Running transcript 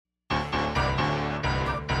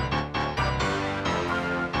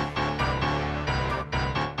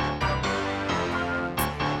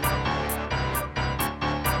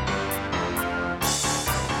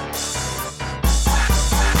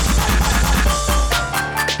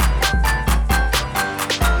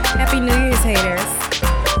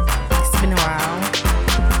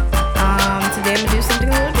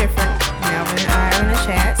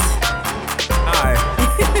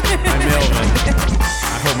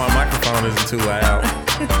background isn't too loud.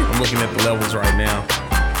 I'm looking at the levels right now.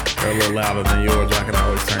 They're a little louder than yours. I can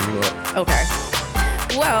always turn you up. Okay.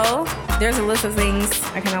 Well, there's a list of things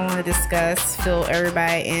I kind of want to discuss, fill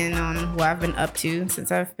everybody in on what I've been up to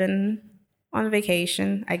since I've been on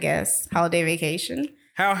vacation, I guess. Holiday vacation.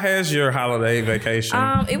 How has your holiday vacation?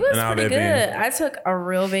 It was pretty good. I took a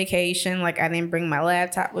real vacation. Like, I didn't bring my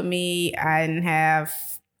laptop with me. I didn't have...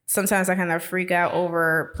 Sometimes I kind of freak out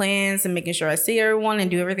over plans and making sure I see everyone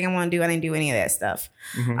and do everything I want to do. I didn't do any of that stuff.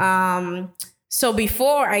 Mm-hmm. So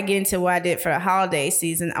before I get into what I did for the holiday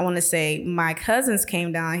season, I want to say my cousins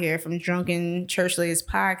came down here from Drunken Church Ladies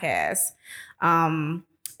podcast. And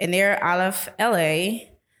they're out of LA.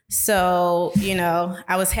 So, you know,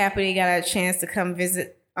 I was happy they got a chance to come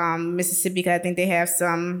visit Mississippi because I think they have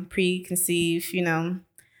some preconceived, you know,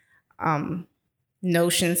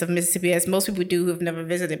 notions of Mississippi, as most people do who've never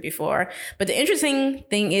visited before. But the interesting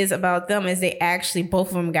thing is about them is they actually, both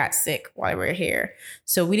of them got sick while we were here.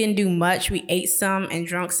 So we didn't do much. We ate some and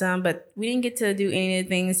drunk some, but we didn't get to do any of the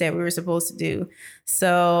things that we were supposed to do.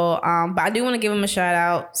 So, but I do want to give them a shout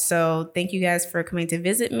out. So thank you guys for coming to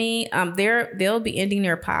visit me. They'll be ending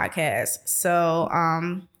their podcast.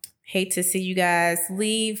 So, hate to see you guys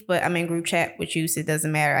leave, but I'm in group chat with you, so it doesn't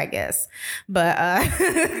matter, I guess. But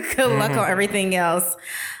good luck on everything else.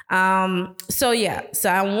 So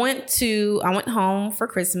I went home for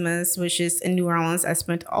Christmas, which is in New Orleans. I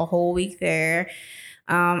spent a whole week there.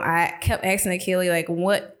 I kept asking Achille, like,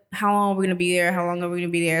 how long are we gonna be there? How long are we gonna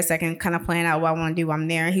be there? So I can kind of plan out what I want to do while I'm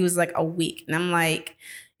there. And he was like, a week. And I'm like,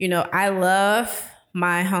 you know, I love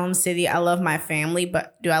my home city. I love my family,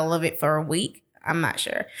 but do I love it for a week? I'm not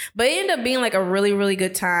sure. But it ended up being like a really, really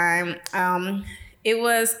good time. It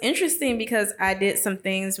was interesting because I did some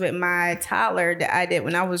things with my toddler that I did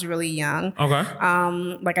when I was really young. Okay.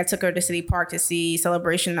 Like I took her to City Park to see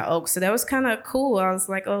Celebration of the Oaks. So that was kind of cool. I was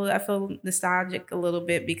like, oh, I feel nostalgic a little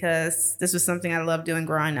bit because this was something I loved doing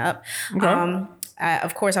growing up. Okay.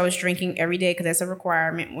 Of course, I was drinking every day because that's a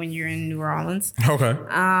requirement when you're in New Orleans. Okay.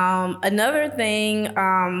 Another thing,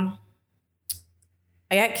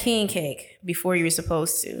 I got king cake before you were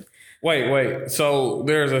supposed to. Wait. So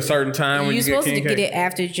there's a certain time when you get king cake? You're supposed to get it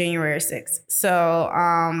after January 6th. So,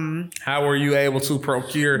 how were you able to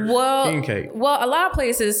procure king cake? Well, a lot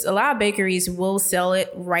of bakeries will sell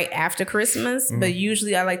it right after Christmas, but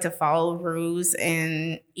usually I like to follow the rules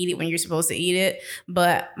and eat it when you're supposed to eat it.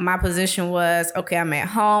 But my position was, okay, I'm at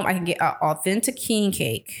home. I can get an authentic king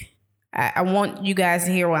cake. I want you guys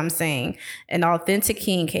to hear what I'm saying. An authentic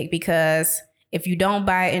king cake, because if you don't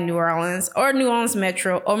buy it in New Orleans or New Orleans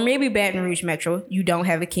Metro or maybe Baton Rouge Metro, you don't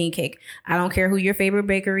have a king cake. I don't care who your favorite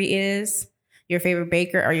bakery is, your favorite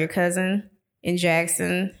baker or your cousin in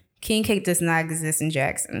Jackson. King cake does not exist in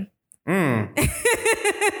Jackson. Well, I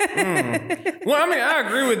mean, I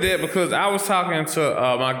agree with that because I was talking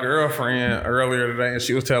to my girlfriend earlier today and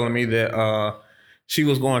she was telling me that she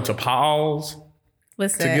was going to Paul's.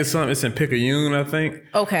 What's that? To get something. It's in Picayune, I think.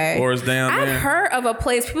 Okay. Or it's down there. I've heard of a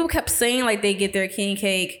place. People kept saying like they get their king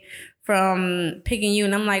cake from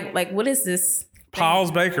Picayune. I'm like, what is this? Paul's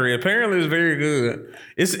Bakery. Apparently it's very good.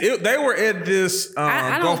 They were at this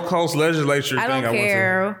Gulf Coast legislature thing I went to. I don't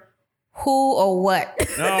care who or what.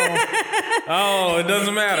 No. Oh, it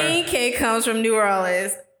doesn't matter. King cake comes from New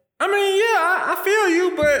Orleans. I mean, yeah, I feel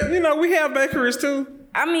you, but you know, we have bakeries too.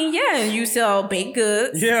 I mean, yeah, you sell baked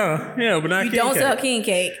goods. Yeah, but not king cake. You don't sell king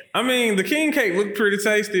cake. I mean, the king cake looked pretty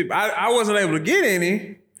tasty. I wasn't able to get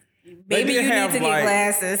any. Maybe you need to get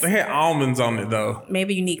glasses. They had almonds on it, though.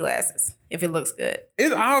 Maybe you need glasses if it looks good.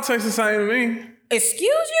 It all tastes the same to me. Excuse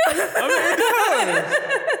you? I mean, it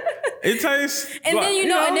does. It tastes... And then, you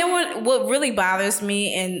know, and then what really bothers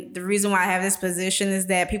me, and the reason why I have this position is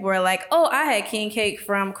that people are like, oh, I had king cake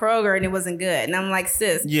from Kroger and it wasn't good. And I'm like,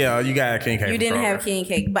 sis. Yeah, you got a king cake You didn't have king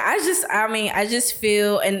cake. But I just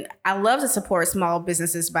feel, and I love to support small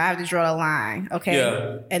businesses, but I have to draw a line, okay?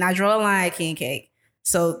 Yeah. And I draw a line at king cake.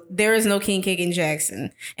 So there is no king cake in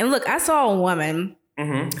Jackson. And look, I saw a woman...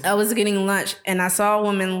 I was getting lunch and I saw a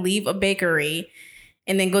woman leave a bakery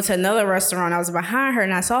and then go to another restaurant. I was behind her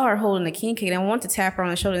and I saw her holding a king cake. And I wanted to tap her on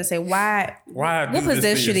the shoulder and say, what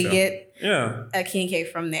possessed you to get a king cake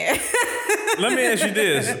from there? Let me ask you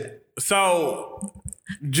this. So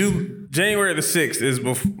January the 6th is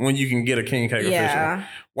when you can get a king cake officially.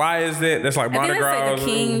 Why is that? That's like Mardi Gras. That's like the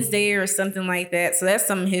King's Day or something like that. So that's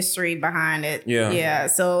some history behind it. Yeah.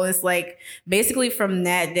 So it's like basically from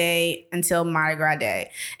that day until Mardi Gras Day.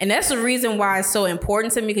 And that's the reason why it's so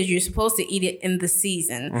important to me, because you're supposed to eat it in the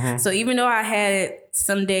season. So even though I had it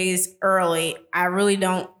some days early, I really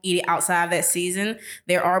don't eat it outside of that season.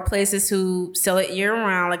 There are places who sell it year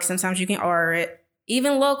round. Like sometimes you can order it.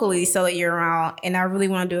 even locally, sell it year round. And I really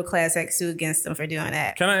want to do a class act suit against them for doing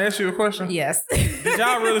that. Can I ask you a question? Yes. Did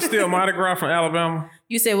y'all really steal Mardi Gras from Alabama?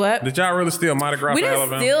 You say what? Did y'all really steal Mardi Gras from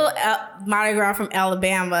Alabama? We didn't steal Mardi Gras from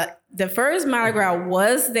Alabama. The first Mardi Gras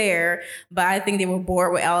was there, but I think they were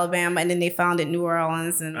bored with Alabama, and then they found it in New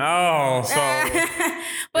Orleans. And oh, so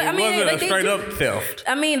but it wasn't a straight up theft.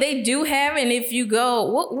 I mean, they do have it, and if you go,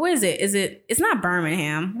 what is it? It's not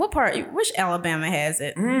Birmingham. What part? Which Alabama has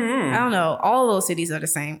it? I don't know. All of those cities are the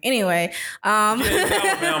same. Anyway,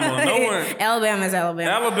 Alabama. No one. Alabama is Alabama.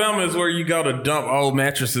 Alabama is where you go to dump old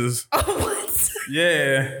mattresses. Oh, what?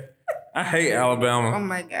 Yeah. I hate Alabama. Oh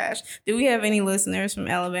my gosh. Do we have any listeners from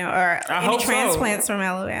Alabama or any transplants from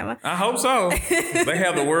Alabama? I hope so. They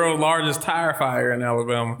have the world's largest tire fire in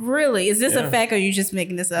Alabama. Really? Is this a fact or are you just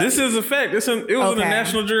making this up? This is a fact. It was in the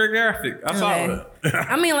National Geographic. I saw it.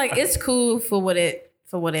 I mean, like, it's cool for what it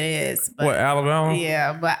is. But, what, Alabama?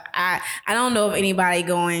 Yeah, but I don't know of anybody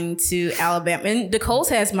going to Alabama. And the coast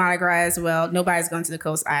has Mardi Gras as well. Nobody's going to the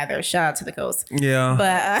coast either. Shout out to the coast. Yeah.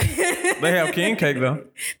 But they have king cake though.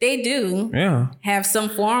 They do. Yeah. Have some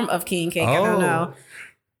form of king cake. Oh. I don't know.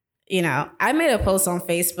 You know, I made a post on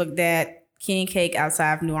Facebook that king cake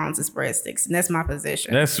outside of New Orleans is breadsticks, and that's my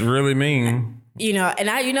position. That's really mean. You know, and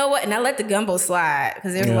I let the gumbo slide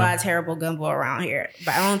because there's a lot of terrible gumbo around here.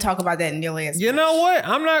 But I don't talk about that nearly as much. You know what?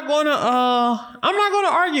 I'm not gonna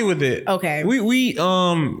argue with it. Okay. We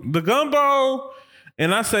the gumbo,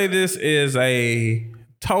 and I say this is a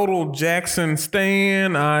total Jackson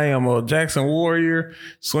stan. I am a Jackson warrior,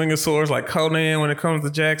 swinging swords like Conan when it comes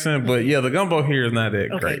to Jackson. But yeah, the gumbo here is not that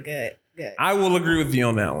great. Okay, good. I will agree with you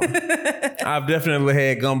on that one. I've definitely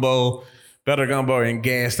had better gumbo in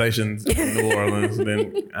gas stations in New Orleans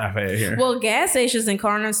than I've had here. Well, gas stations and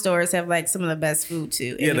corner stores have like some of the best food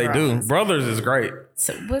too. Yeah, they do. Brothers is great.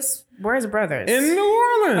 So where's Brothers? In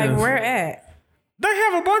New Orleans. Like where at? They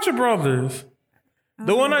have a bunch of Brothers.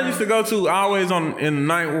 The one I used to go to always in the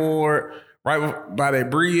Ninth Ward, right by that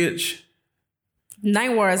bridge.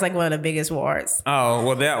 Ninth Ward is like one of the biggest wards. Oh,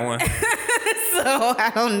 well, that one. So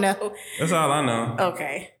I don't know. That's all I know.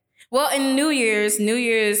 Okay. Well, in New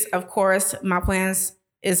Year's, of course, my plans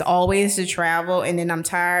is always to travel, and then I'm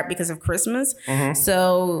tired because of Christmas. Mm-hmm.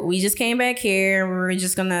 So we just came back here. We were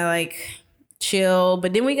just gonna like chill,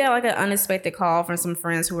 but then we got like an unexpected call from some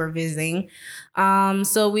friends who were visiting.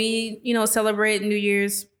 So we, celebrate the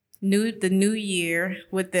new year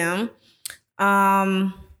with them.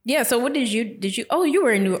 Yeah. So what did you? Oh, you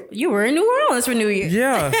were in New Orleans for New Year.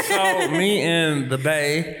 Yeah. So me and the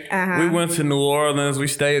Bay, we went to New Orleans. We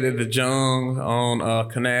stayed at the Jung on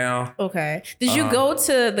Canal. Okay. Did you go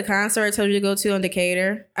to the concert I told you to go to in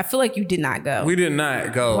Decatur? I feel like you did not go. We did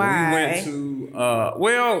not go. Why? We went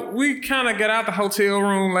to. We kind of got out the hotel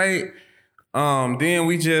room late. Then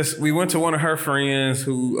we went to one of her friends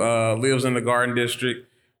who lives in the Garden District.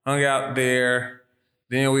 Hung out there.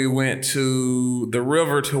 Then we went to the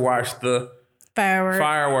river to watch the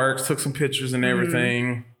fireworks, took some pictures and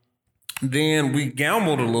everything. Then we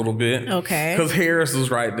gambled a little bit. Okay. Because Harris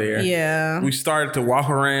was right there. Yeah. We started to walk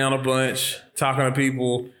around a bunch, talking to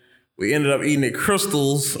people. We ended up eating at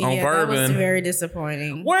Crystal's on Bourbon. That was very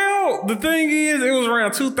disappointing. Well, the thing is, it was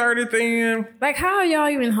around 2:30 then. Like, how are y'all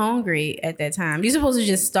even hungry at that time? You're supposed to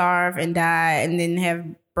just starve and die and then have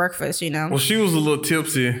breakfast, Well, she was a little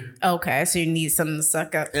tipsy. Okay, so you need something to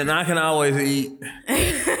suck up. And I can always eat.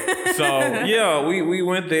 So, yeah, we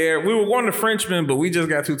went there. We were going to Frenchman, but we just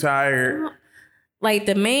got too tired. Like,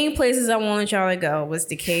 the main places I wanted y'all to go was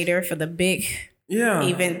Decatur for the big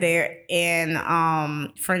event there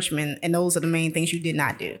and Frenchman. And those are the main things you did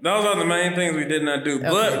not do. Those are the main things we did not do. Okay.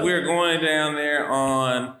 But we're going down there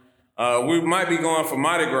on, we might be going for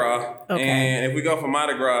Mardi Gras. Okay. And if we go for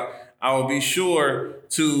Mardi Gras, I will be sure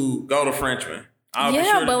to go to Frenchman.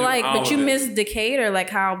 But you missed Decatur, like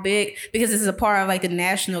how big, because this is a part of like the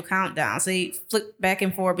national countdown. So you flip back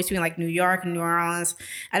and forth between like New York and New Orleans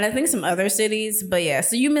and I think some other cities. But yeah,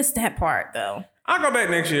 so you missed that part though. I'll go back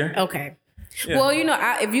next year. Okay. Yeah. Well,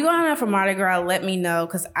 if you're going out for Mardi Gras, let me know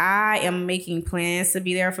because I am making plans to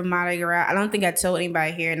be there for Mardi Gras. I don't think I told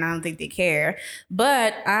anybody here and I don't think they care.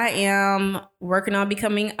 But I am working on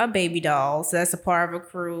becoming a baby doll. So that's a part of a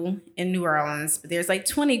crew in New Orleans. But there's like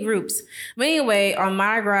 20 groups. But anyway, on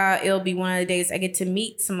Mardi Gras, it'll be one of the days I get to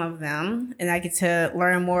meet some of them and I get to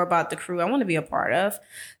learn more about the crew I want to be a part of.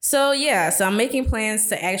 So yeah, so I'm making plans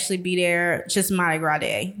to actually be there just Mardi Gras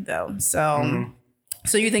Day though. So...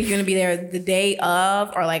 So you think you're going to be there the day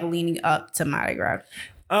of or like leading up to Mardi Gras?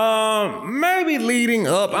 Maybe leading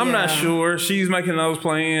up. I'm not sure. She's making those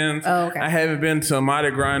plans. Oh, okay. I haven't been to Mardi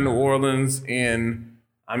Gras in New Orleans in,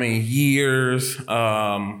 years.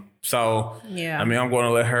 So, Yeah. I mean, I'm going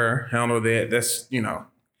to let her handle that. That's,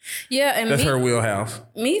 Yeah, and that's her wheelhouse.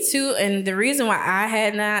 Me too. And the reason why I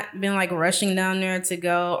had not been like rushing down there to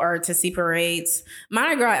go or to see parades,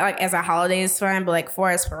 Mardi Gras, like as a holiday is fine, but like for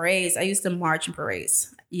as parades, I used to march in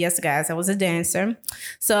parades. Yes, guys, I was a dancer.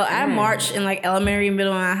 So I marched in like elementary,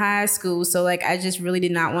 middle, and high school. So like I just really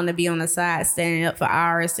did not want to be on the side standing up for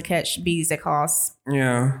hours to catch bees that cost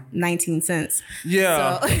 19 cents.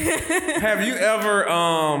 Yeah. So Have you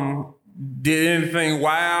ever did anything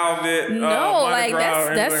wild that no, Mardi like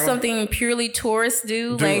Gras that's something purely tourists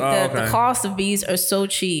do. Like the okay. cost of bees are so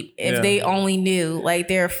cheap. If they only knew, like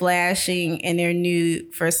they're flashing and they're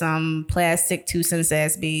new for some plastic 2-cent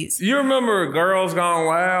ass bees. You remember Girls Gone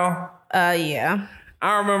Wild? Yeah.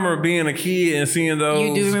 I remember being a kid and seeing those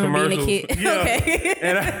You do remember commercials. being a kid? Yeah.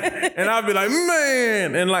 Okay. and I'd be like,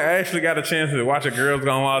 man. And like I actually got a chance to watch a Girls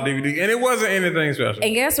Gone Wild DVD. And it wasn't anything special.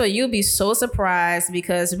 And guess what? You'll be so surprised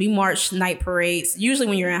because we march night parades. Usually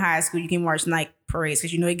when you're in high school, you can march night parades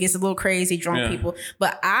because it gets a little crazy, drunk people.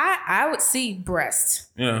 But I would see breasts.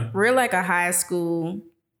 Yeah. We're like a high school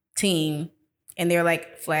team. And they're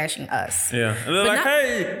like flashing us. Yeah. And they're like,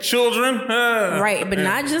 hey, children. Right. But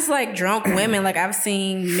not just like drunk women. Like I've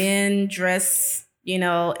seen men dress,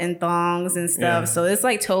 in thongs and stuff. Yeah. So it's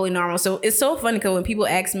like totally normal. So it's so funny because when people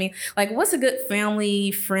ask me, like, what's a good family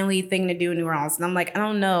friendly thing to do in New Orleans? And I'm like, I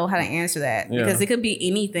don't know how to answer that because it could be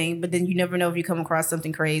anything. But then you never know if you come across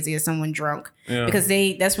something crazy or someone drunk because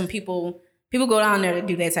that's when people go down there to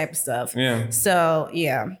do that type of stuff. Yeah. So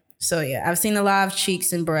I've seen a lot of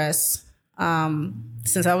cheeks and breasts.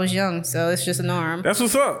 Since I was young, so it's just a norm. That's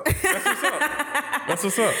what's up. That's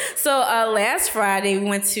what's up. So last Friday we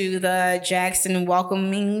went to the Jackson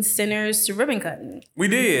Welcoming Center's ribbon cutting. We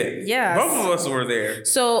did. Yeah. Both of us were there.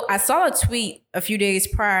 So I saw a tweet a few days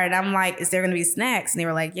prior and I'm like, is there gonna be snacks? And they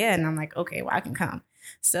were like, yeah. And I'm like, okay, well I can come.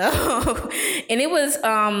 So, and it was,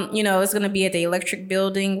 it's going to be at the Electric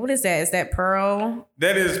Building. What is that? Is that Pearl?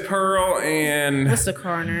 That is Pearl and... What's the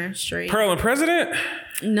corner street? Pearl and President?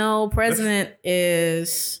 No, President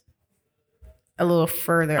is a little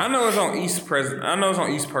further. I know it's on East President. I know it's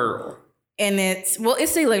on East Pearl. And it's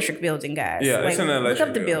the Electric Building, guys. Yeah, it's in the Electric Look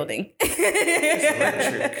up the building.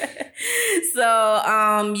 It's electric. So,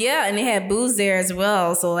 and they had booths there as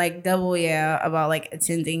well. So, like, double, about, like,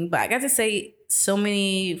 attending. But I got to say... so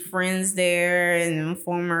many friends there and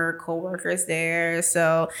former co-workers there.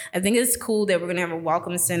 So I think it's cool that we're going to have a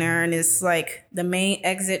welcome center and it's like the main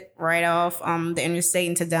exit right off the interstate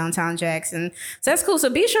into downtown Jackson. So that's cool. So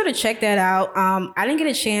be sure to check that out. I didn't get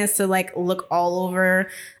a chance to like look all over.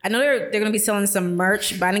 I know they're going to be selling some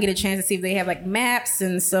merch, but I didn't get a chance to see if they have like maps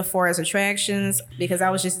and stuff for as attractions because I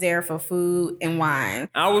was just there for food and wine.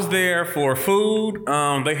 I was there for food.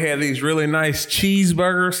 They had these really nice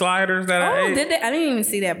cheeseburger sliders that I ate. Did they? I didn't even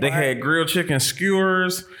see that part. They had grilled chicken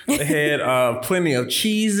skewers. They had plenty of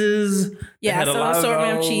cheeses. Yeah, so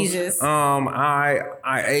assortment of cheeses. I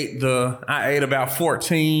ate about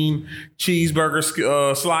 14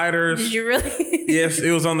 cheeseburger sliders. Did you really? Yes,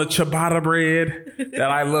 it was on the ciabatta bread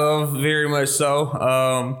that I love very much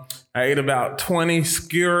so. I ate about 20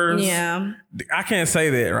 skewers. Yeah. I can't say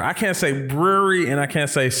that. Right? I can't say brewery and I can't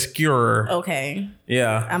say skewer. Okay.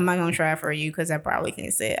 Yeah. I'm not going to try for you because I probably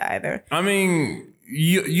can't say it either. I mean,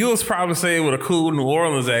 you'll probably say it with a cool New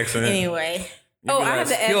Orleans accent. Anyway. I have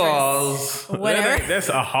the address. Whatever. That's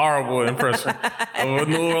a horrible impression of a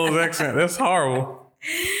New Orleans accent. That's horrible.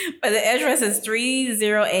 But the address is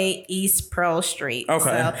 308 East Pearl Street. Okay.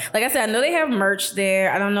 So, like I said, I know they have merch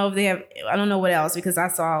there. I don't know what else because I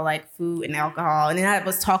saw like food and alcohol. And then I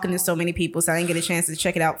was talking to so many people, so I didn't get a chance to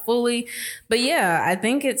check it out fully. But yeah, I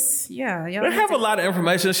think it's, They have a lot of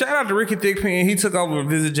information. Shout out to Ricky Thickpen. He took over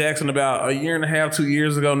Visit Jackson about a year and a half, 2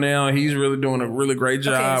 years ago now. He's really doing a really great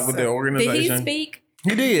job with the organization. Did he speak?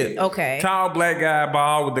 He did. Okay. Tall black guy,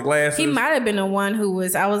 bald with the glasses. He might have been the one who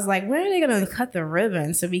was, I was like, when are they going to cut the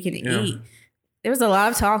ribbon so we can eat? There was a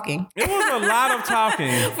lot of talking. It was a lot of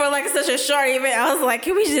talking. For like such a short event, I was like,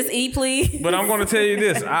 can we just eat, please? But I'm going to tell you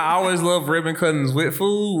this. I always love ribbon cuttings with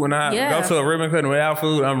food. When I go to a ribbon cutting without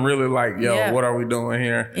food, I'm really like, what are we doing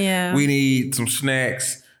here? Yeah. We need some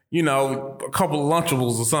snacks. A couple of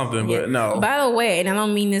Lunchables or something, but no. By the way, and I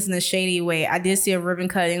don't mean this in a shady way, I did see a ribbon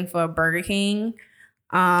cutting for Burger King.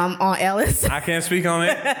 On Ellis. I can't speak on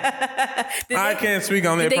it. I can't speak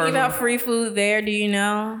on that. Did they give out free food there? Do you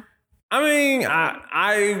know? I mean,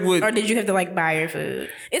 I would. Or did you have to like buy your food?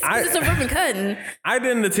 It's a ribbon cutting. I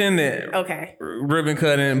didn't attend that. Okay. Ribbon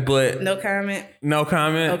cutting, but no comment. No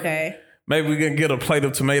comment. Okay. Maybe we can get a plate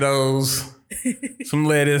of tomatoes, some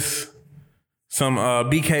lettuce, some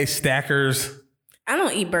BK stackers. I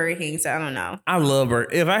don't eat Burger King, so I don't know. I love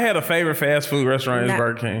Burger. If I had a favorite fast food restaurant, it's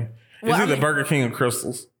Burger King. It's either Burger King or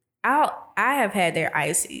Crystals. I have had their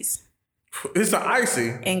ices. It's an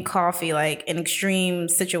icy and coffee, like in extreme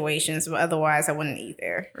situations, but otherwise I wouldn't eat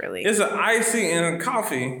there. Really, it's an icy and a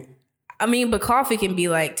coffee. I mean, but coffee can be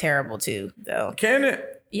like terrible too, though. Can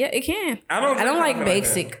it? Yeah, it can. I don't like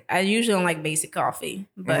basic. I usually don't like basic coffee,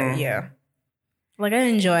 but yeah, like I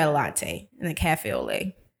enjoy a latte and a cafe au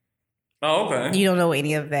lait. Oh, okay. You don't know what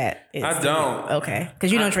any of that is. I don't. Okay,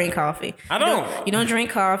 because you don't drink coffee. I don't. You don't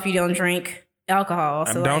drink coffee. You don't drink alcohol.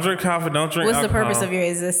 So don't drink coffee. Don't drink. What's alcohol. the purpose of your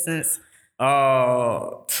existence?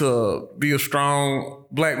 To be a strong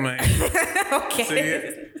black man.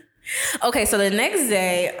 Okay. Okay, so the next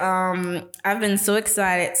day, I've been so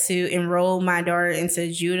excited to enroll my daughter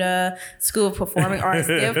into Judah School of Performing Arts.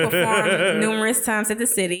 They've performed numerous times at the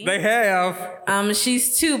city. They have.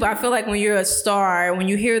 She's 2, but I feel like when you're a star, when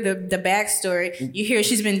you hear the backstory, you hear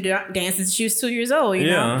she's been dancing since she was 2 years old, you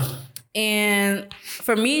know? And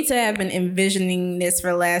for me to have been envisioning this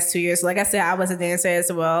for the last 2 years, like I said, I was a dancer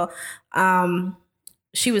as well.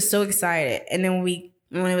 She was so excited. And then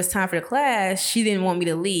when it was time for the class, she didn't want me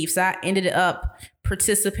to leave. So I ended up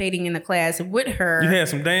participating in the class with her. You had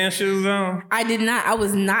some dance shoes on? I did not. I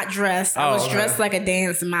was not dressed. I was dressed like a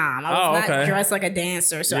dance mom. I was not dressed like a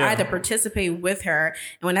dancer. So I had to participate with her.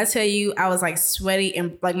 And when I tell you, I was like sweaty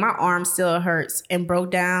and like my arm still hurts and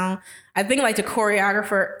broke down. I think like the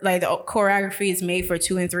choreography is made for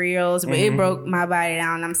 2 and 3-year-olds, but it broke my body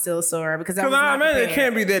down. And I'm still sore because I was not prepared. It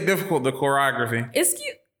can't be that difficult, the choreography. It's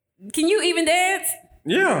cute. Can you even dance?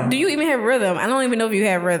 Yeah. Do you even have rhythm? I don't even know if you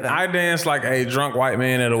have rhythm. I dance like a drunk white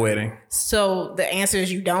man at a wedding. So the answer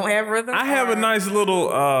is you don't have rhythm? I have a nice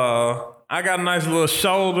little, I got a nice little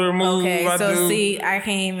shoulder move. Okay, see, I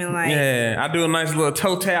can't even like. Yeah, I do a nice little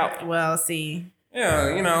toe tap. Well, see.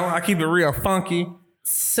 Yeah, you know, I keep it real funky.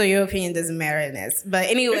 So your opinion doesn't matter in this. But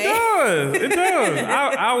anyway. It does.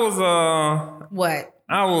 I was, what?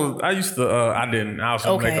 I used to, I didn't. I was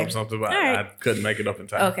going to make up something, but I couldn't make it up in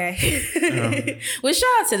time. Okay. Well, shout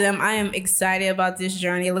out to them. I am excited about this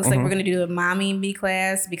journey. It looks like we're going to do a mommy and me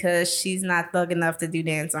class because she's not thug enough to do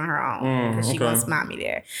dance on her own because she wants mommy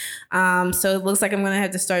there. So it looks like I'm going to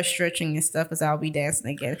have to start stretching and stuff because I'll be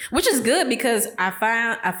dancing again, which is good because I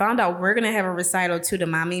found out we're going to have a recital to the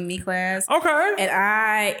mommy and me class. Okay. And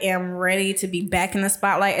I am ready to be back in the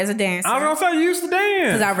spotlight as a dancer. I was going to say you used to dance.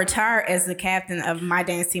 Because I retired as the captain of my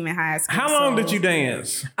dance team in high school. How long did you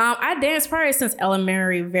dance? I danced probably since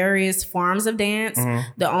elementary, various forms of dance.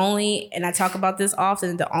 The only, and I talk about this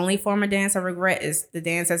often, the only form of dance I regret is the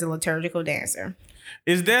dance as a liturgical dancer.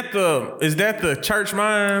 Is that the church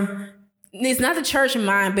mime? It's not the church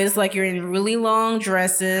mime, but it's like you're in really long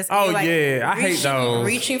dresses. Oh, like I hate those.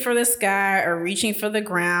 Reaching for the sky or reaching for the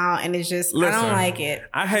ground. And it's just, I don't like it.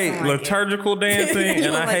 I hate liturgical dancing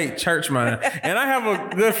and I hate church mime. And I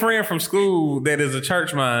have a good friend from school that is a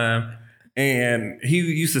church mime. And he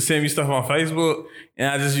used to send me stuff on Facebook, and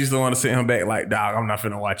I just used to want to send him back like, dog, I'm not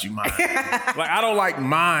finna watch you mime. Like, I don't like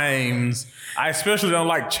mimes. I especially don't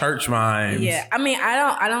like church mimes. Yeah, I mean,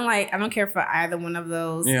 I don't care for either one of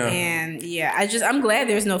those. Yeah. And I'm glad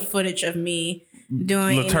there's no footage of me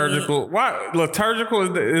doing liturgical. Why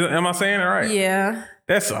liturgical? Am I saying it right? Yeah.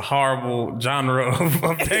 That's a horrible genre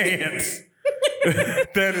of dance.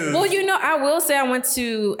 That is. Well, I will say I went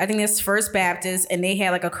to, I think it's First Baptist, and they had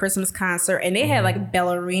like a Christmas concert, and they had like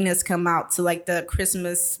ballerinas come out to like the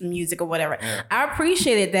Christmas music or whatever. Yeah. I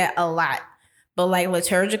appreciated that a lot, but like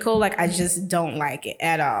liturgical, like I just don't like it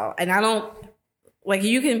at all. And I don't like,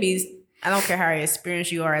 I don't care how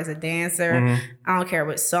experienced you are as a dancer. I don't care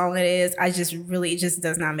what song it is. It just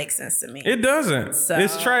does not make sense to me. It doesn't. So,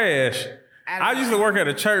 it's trash. I used to work at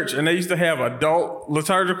a church, and they used to have adult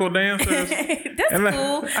liturgical dancers. That's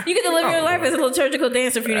cool. You get to live your life as a liturgical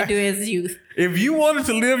dancer if you didn't do it as youth. If you wanted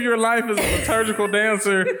to live your life as a liturgical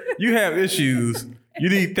dancer, you have issues. You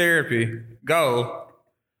need therapy. Go.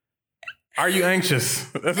 Are you anxious?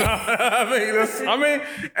 That's all, I mean,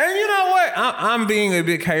 and you know what? I'm being a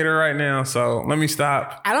big hater right now, so let me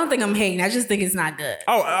stop. I don't think I'm hating. I just think it's not good.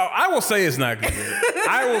 Oh, I will say it's not good.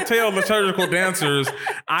 I will tell liturgical dancers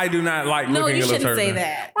I do not like looking at liturgical. No, you shouldn't say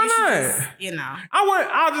that. Why not?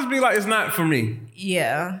 I'll just be like, it's not for me.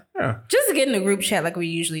 Yeah. Just get in the group chat like we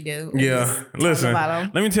usually do. Yeah. Listen,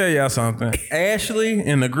 let me tell y'all something. Ashley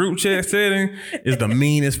in the group chat setting is the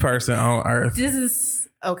meanest person on earth. This is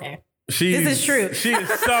okay. This is true. She is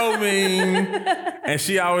so mean, and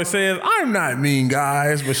she always says, "I'm not mean,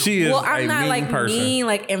 guys," but she is I'm a not mean like person. mean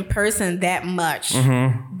like in person that much,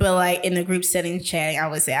 but like in the group setting chatting, I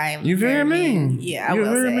would say I am. You very mean. Yeah, I You're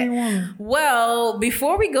will a very say. mean woman. Well,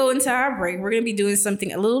 before we go into our break, we're gonna be doing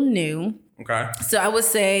something a little new. Okay. So I would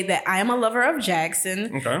say that I am a lover of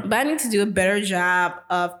Jackson, Okay. but I need to do a better job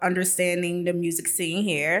of understanding the music scene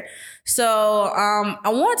here. So I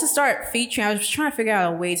wanted to start featuring. I was trying to figure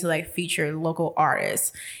out a way to like feature local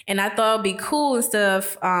artists, and I thought it'd be cool instead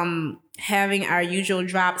of having our usual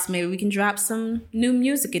drops. Maybe we can drop some new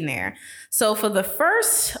music in there. So for the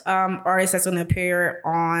first artist that's going to appear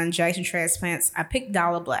on Jackson Transplants, I picked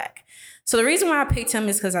Dollar Black. So the reason why I picked him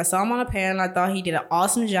is because I saw him on a panel. I thought he did an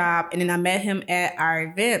awesome job. And then I met him at our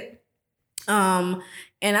event.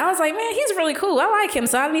 And I was like, man, he's really cool. I like him.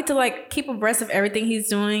 So I need to like keep abreast of everything he's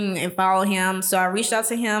doing and follow him. So I reached out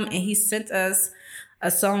to him and he sent us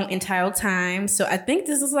a song entitled Time. So I think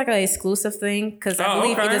this is like an exclusive thing because I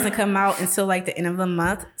believe it doesn't come out until like the end of the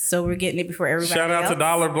month. So we're getting it before everybody Shout out else. to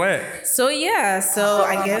Dollar Black. So yeah, so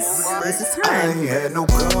I guess this is I time. ain't had no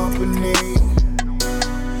company.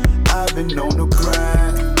 I've been on the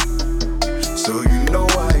grind. So you know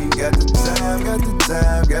I ain't got the time, got the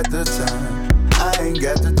time, got the time. I ain't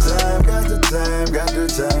got the time, got the time, got the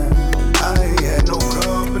time. I ain't had no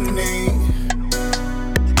company.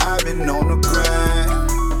 I've been on the grind.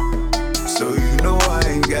 So you know I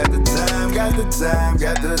ain't got the time, got the time,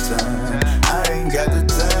 got the time. I ain't got the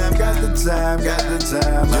time, got the time, got the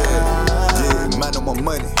time. Yeah, mind on my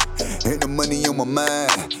money, ain't the money on my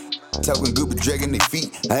mind. Talking good but dragging their feet,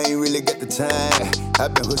 I ain't really got the time.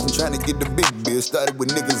 I've been hustling trying to get the big bill. Started with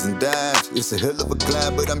niggas and dimes. It's a hell of a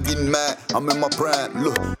climb, but I'm getting mine. I'm in my prime.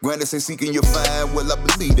 Look, granted say seeking your fine. Well, I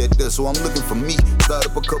believe that does, so I'm looking for me. Start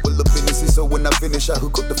up a couple of businesses, so when I finish, I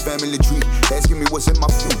hook up the family tree. Asking me what's in my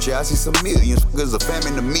future, I see some millions. Cause a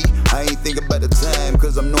famine to me, I ain't thinking about the time.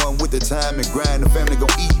 Cause I'm knowing with the time and grind, the family gon'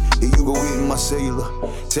 eat. And you gon' eat in my cellular.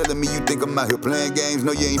 Telling me you think I'm out here playing games.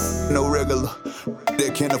 No, you ain't no regular.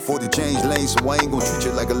 That can't afford to change lanes, so I ain't gon' treat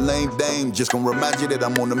you like a lame dame. Just gon' remind you that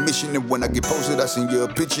I'm on a mission, and when I get posted, I send you a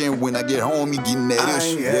picture, and when I get home, you getting that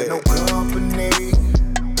issue. I ain't had no company.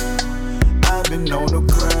 I've been on the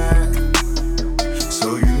grind.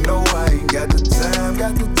 So you know I ain't got the time,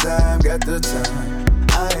 got the time, got the time.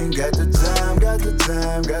 I ain't got the time, got the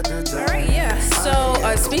time, got the time. All right, yeah. So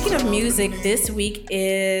speaking of music, this week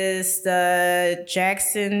is the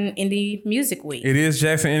Jackson Indie Music Week. It is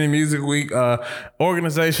Jackson Indie Music Week,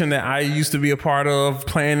 organization that I used to be a part of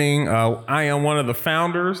planning. I am one of the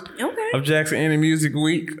founders of Jackson Indie Music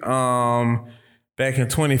Week. Back in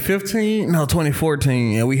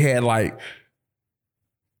 2014, and we had like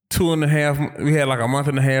a month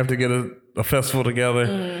and a half to get a festival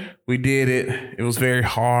together. We did it. It was very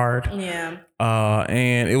hard. Yeah.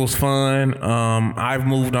 And it was fun. I've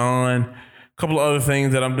moved on. A couple of other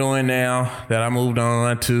things that I'm doing now that I moved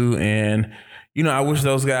on to, and you know, I wish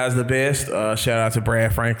those guys the best. Shout out to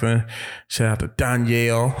Brad Franklin. Shout out to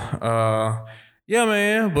Danielle. Yeah,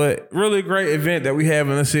 man. But really great event that we have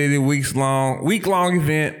in the city. Week-long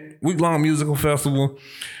event, week-long musical festival.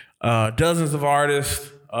 Dozens of artists.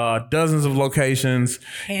 Dozens of locations.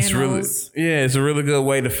 Panels. It's a really good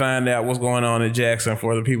way to find out what's going on in Jackson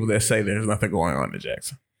for the people that say there's nothing going on in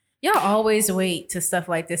Jackson. Y'all always wait to stuff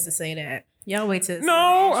like this to say that. Y'all wait to.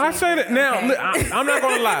 No, I say that now. Okay. Look, I'm not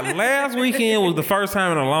gonna lie. Last weekend was the first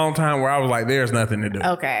time in a long time where I was like, "There's nothing to do."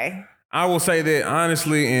 Okay. I will say that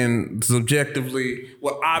honestly and objectively,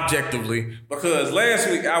 because last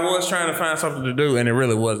week I was trying to find something to do and it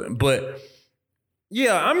really wasn't. But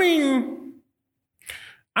yeah, I mean,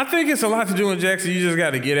 I think it's a lot to do in Jackson. You just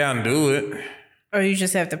got to get out and do it. Or you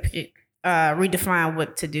just have to redefine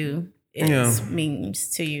what to do means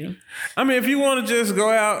to you. I mean, if you want to just go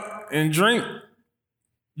out and drink,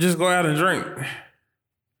 just go out and drink.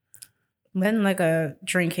 Nothing like a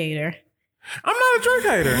drink hater. I'm not a drink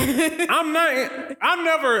hater. I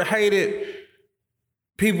never hated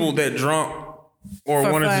people that drunk or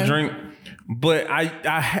For wanted fun. to drink. But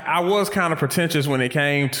I was kind of pretentious when it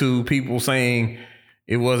came to people saying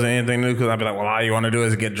it wasn't anything new, because I'd be like, well, all you want to do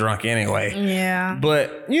is get drunk anyway. Yeah.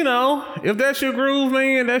 But, you know, if that's your groove,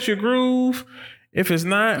 man, that's your groove. If it's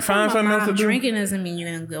not, find something else to do. Drinking doesn't mean you're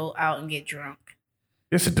going to go out and get drunk.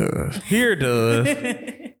 Yes, it does. Here it does.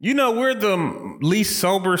 You know, we're the least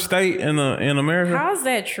sober state in America. How's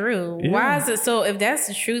that true? Yeah. Why is it so? If that's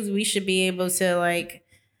the truth, we should be able to like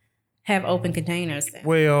have open containers then.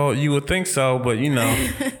 Well, you would think so, but you know,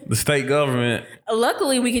 the state government.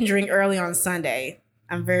 Luckily, we can drink early on Sunday.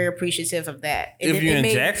 I'm very appreciative of that. If you're in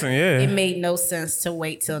Jackson, yeah. It made no sense to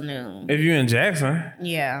wait till noon. If you're in Jackson,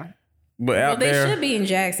 Yeah. But out they there, should be in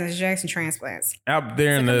Jackson transplants. out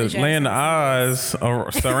there in the land of Oz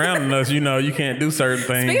surrounding us, you can't do certain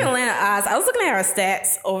things. Speaking of land of Oz, I was looking at our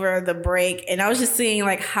stats over the break, and I was just seeing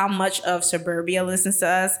like how much of suburbia listens to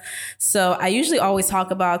us. So I usually always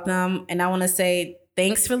talk about them, and I want to say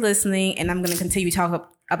thanks for listening, and I'm going to continue to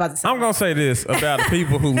talk about this. I'm going to say this about the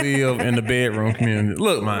people who live in the bedroom community.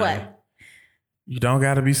 Look, man. What? You don't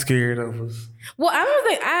got to be scared of us. Well, I don't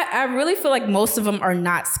think I really feel like most of them are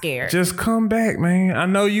not scared. Just come back, man. I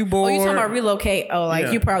know you bored. Oh, you talking about relocate? Oh,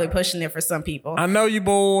 Yeah. you're probably pushing it for some people. I know you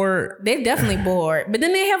bored. They're definitely bored. But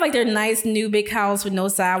then they have like their nice new big house with no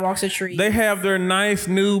sidewalks or trees. They have their nice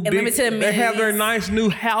new limited they have their amenities. nice new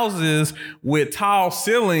houses with tall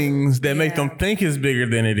ceilings that make them think it's bigger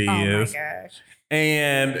than it is. Oh my gosh.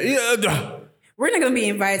 And We're not going to be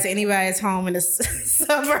invited to anybody's home in the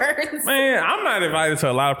suburbs. man, I'm not invited to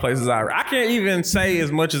a lot of places. I can't even say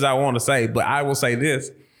as much as I want to say, but I will say this.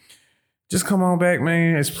 Just come on back,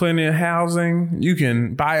 man. There's plenty of housing. You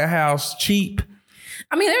can buy a house cheap.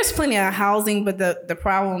 I mean, there's plenty of housing, but the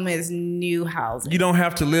problem is new housing. You don't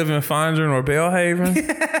have to live in Fondren or Belhaven.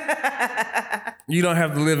 You don't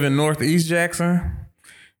have to live in Northeast Jackson.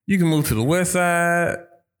 You can move to the west side.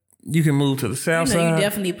 You can move to the south You know, side. you're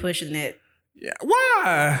definitely pushing it. Yeah.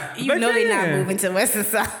 Why? You know they're not can. moving to west and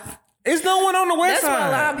south. It's no one on the west That's side. where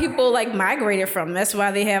a lot of people like migrated from. That's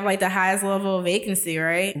why they have like the highest level of vacancy,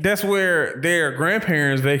 right? That's where their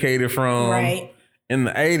grandparents vacated from Right. in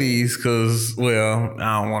the 80s because, well,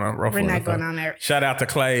 I don't want to ruffle We're not the going feathers. on there. Shout out to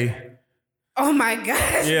Clay. Oh my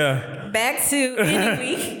gosh. Yeah. Back to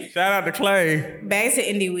Indie Week. Shout out to Clay. Back to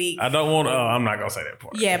Indie Week. I don't want to, I'm not going to say that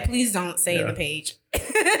part. Yeah, please don't say the page.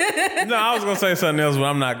 No, I was going to say something else, but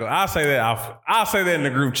I'm not going to. I'll say that in the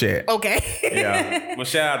group chat. Okay. Yeah. But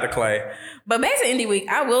shout out to Clay. But back to Indie Week,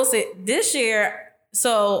 I will say this year,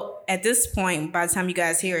 so at this point, by the time you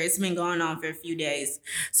guys hear it, it's been going on for a few days.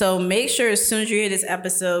 So make sure as soon as you hear this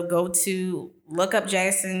episode, look up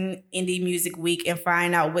Jackson Indie Music Week and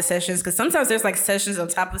find out what sessions, because sometimes there's like sessions on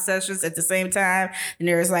top of sessions at the same time, and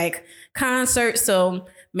there's like concerts. So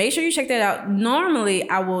make sure you check that out. Normally,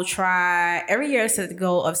 I will try every year I set the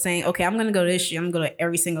goal of saying, okay, I'm going to go this year. I'm going to go to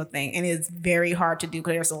every single thing. And it's very hard to do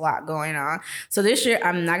because there's a lot going on. So this year,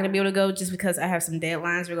 I'm not going to be able to go just because I have some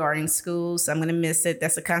deadlines regarding school. So I'm going to miss it.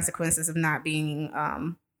 That's the consequences of not being,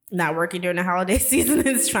 not working during the holiday season.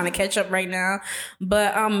 It's trying to catch up right now.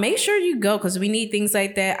 But make sure you go because we need things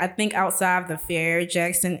like that. I think outside of the fair,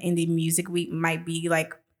 Jackson Indie Music Week might be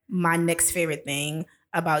like my next favorite thing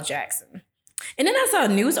about Jackson. And then I saw a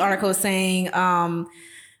news article saying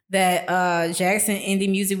that Jackson Indie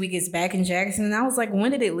Music Week is back in Jackson. And I was like,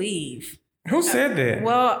 when did it leave? Who said that?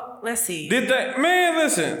 Well, let's see. Did that? Man,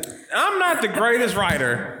 listen, I'm not the greatest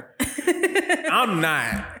writer. I'm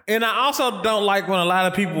not. And I also don't like when a lot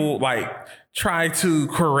of people like try to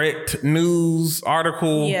correct news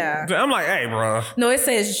article. Yeah. I'm like, hey, bro. No, it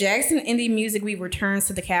says Jackson Indie Music Week returns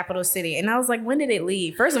to the capital city. And I was like, when did it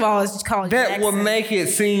leave? First of all, it's just called That Jackson. would make it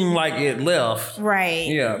seem like it left. Right.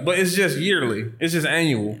 Yeah, but it's just yearly. It's just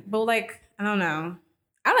annual. But like, I don't know.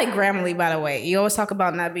 I like Grammarly, by the way. You always talk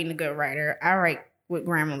about not being a good writer. I write with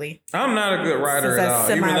Grammarly. I'm not a good writer Since at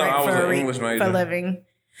all, even though I was an English for major. a living.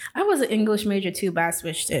 I was an English major too, but I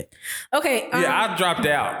switched it. Okay. Yeah, I dropped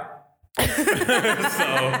out. So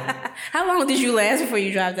How long did you last before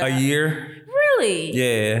you dropped out? a year. Really?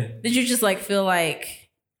 Yeah. Did you just like feel like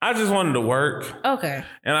I just wanted to work. okay?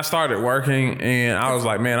 And I started working and I was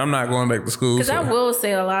like, man, I'm not going back to school. Because I so- will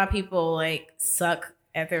say a lot of people like suck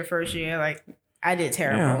at their first year. Like I did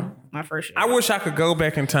terrible my first year. I wish I could go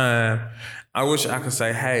back in time. I wish I could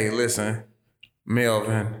say, hey, listen,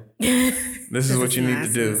 Melvin, this is what you need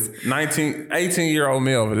to do. 18-year-old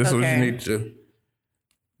Melvin, this is what you need to do.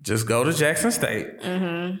 Just go to Jackson State.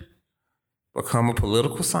 Mm-hmm. Become a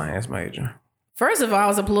political science major. First of all, I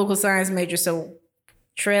was a political science major, so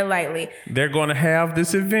tread lightly. They're going to have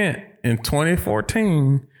this event in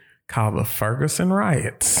 2014 called the Ferguson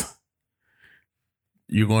Riots.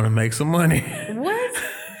 You're going to make some money. What?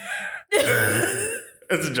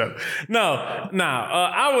 It's a joke. No.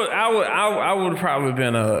 I would probably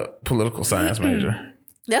been a political science major.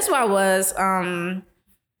 That's why I was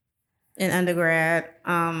in undergrad.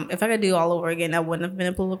 If I could do all over again, I wouldn't have been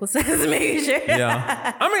a political science major.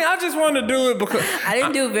 Yeah. I mean, I just wanted to do it because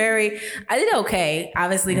I did okay,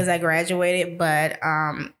 obviously, because I graduated, but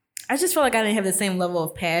I just felt like I didn't have the same level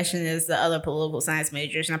of passion as the other political science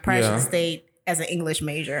majors, and I probably should have stayed as an English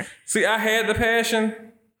major. See, I had the passion,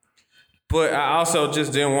 but I also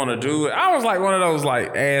just didn't want to do it. I was like one of those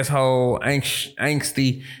like asshole,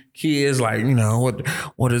 angsty kids like,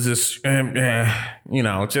 what is this? Just didn't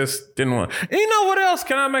want. And you know what else?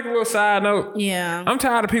 Can I make a little side note? Yeah. I'm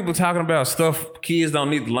tired of people talking about stuff kids don't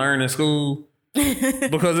need to learn in school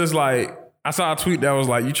because it's like I saw a tweet that was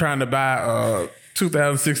like, you trying to buy a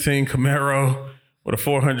 2016 Camaro with a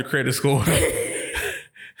 400 credit score.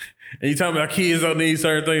 And you talking about kids don't need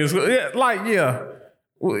certain things. Yeah.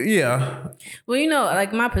 Well, yeah. Well,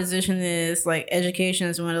 like my position is like education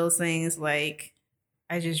is one of those things like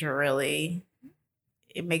I just really,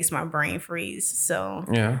 it makes my brain freeze. So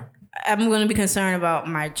yeah, I'm going to be concerned about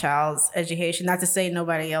my child's education. Not to say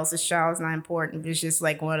nobody else's child is not important, but it's just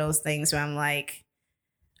like one of those things where I'm like,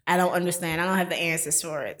 I don't understand. I don't have the answers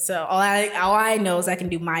for it. So all I know is I can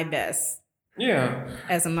do my best. Yeah.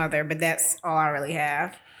 As a mother, but that's all I really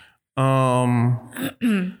have. All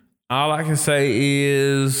I can say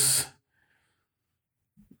is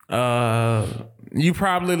you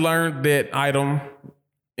probably learned that item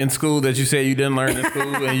in school that you said you didn't learn in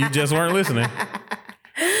school and you just weren't listening.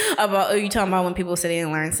 Are you talking about when people say they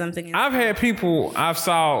didn't learn something? I've had people I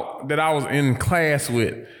saw that I was in class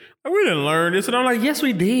with. Like, we didn't learn this. And I'm like, yes,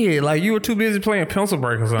 we did. Like, you were too busy playing pencil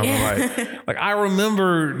break or something. Yeah. Like I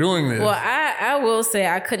remember doing this. Well, I will say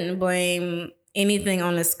I couldn't blame anything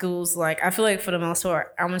on the schools. Like, I feel like for the most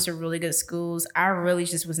part, I went to really good schools. I really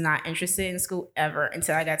just was not interested in school ever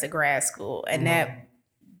until I got to grad school. And that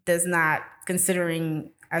does not,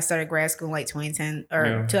 considering I started grad school in like 2010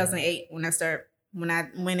 or 2008 when I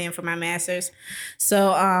went in for my master's.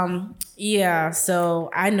 So, so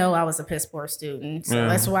I know I was a piss poor student. So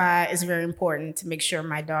that's why it's very important to make sure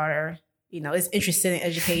my daughter, is interested in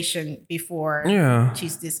education before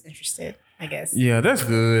she's disinterested, I guess. Yeah, that's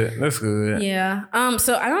good. That's good. Yeah.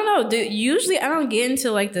 So I don't know. Usually I don't get into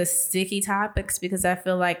like the sticky topics because I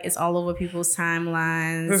feel like it's all over people's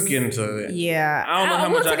timelines. Let's get into it. Yeah. I don't know how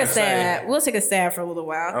much I can say. We'll take a stab for a little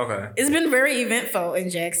while. Okay. It's been very eventful in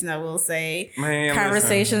Jackson, I will say. Man,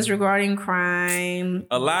 conversations regarding crime.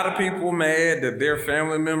 A lot of people mad that their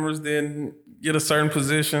family members didn't get a certain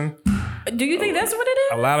position. Do you think that's what it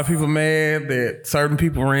is? A lot of people mad that certain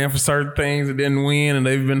people ran for certain things and didn't win, and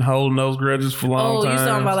they've been holding those grudges for a long time. Oh, you're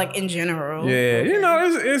talking about like in general. Yeah,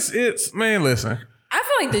 it's man, listen. I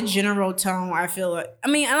feel like the general tone, I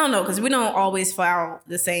don't know, because we don't always follow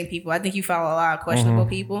the same people. I think you follow a lot of questionable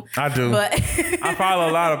people. I do. But I follow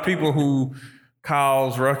a lot of people who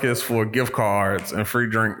cause ruckus for gift cards and free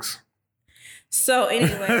drinks. So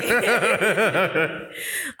anyway,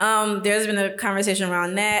 there's been a conversation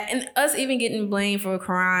around that and us even getting blamed for a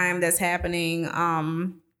crime that's happening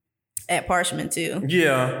at Parchman too.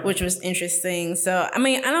 Yeah. Which was interesting. So, I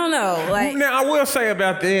don't know. Like, now, I will say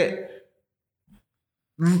about that,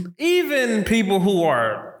 even people who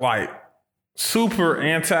are like super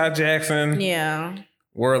anti-Jackson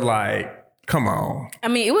were like, come on.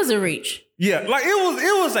 It was a reach. Yeah, like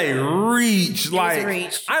it was a reach. It like was a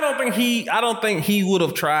reach. I don't think he would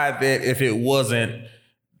have tried that if it wasn't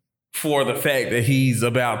for the fact that he's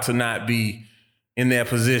about to not be in that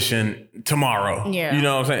position tomorrow. Yeah. You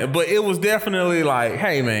know what I'm saying? But it was definitely like,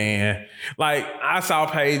 hey man, like I saw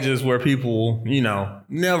pages where people,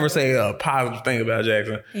 never say a positive thing about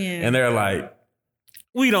Jackson. Yeah. And they're like,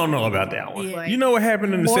 we don't know about that one. Yeah. You know what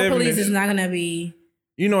happened in the 70s? More police is not gonna be.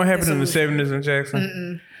 You know what happened in the 70s in Jackson?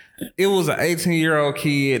 Mm-mm. It was an 18-year-old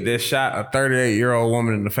kid that shot a 38-year-old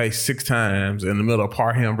woman in the face 6 times in the middle of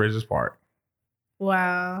Parham Bridges Park.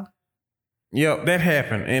 Wow. Yep, that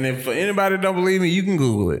happened. And if anybody don't believe me, you can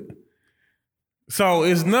Google it. So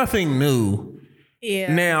it's nothing new.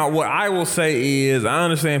 Yeah. Now, what I will say is I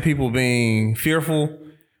understand people being fearful.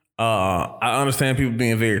 I understand people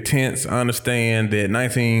being very tense. I understand that the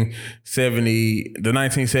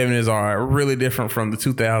 1970s are really different from the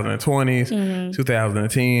 2020s,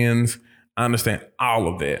 2010s. I understand all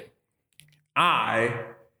of that. I,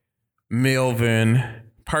 Melvin,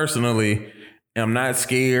 personally, am not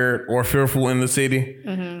scared or fearful in the city.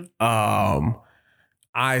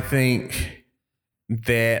 I think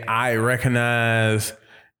that I recognize,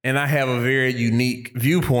 and I have a very unique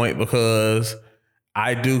viewpoint because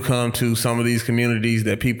I do come to some of these communities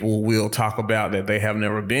that people will talk about that they have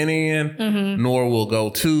never been in, nor will go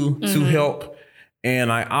to help. And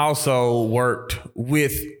I also worked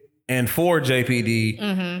with and for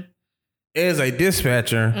JPD as a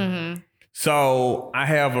dispatcher. So I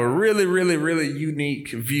have a really, really, really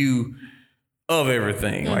unique view of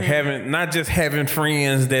everything. Like not just having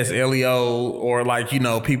friends that's LEO or like,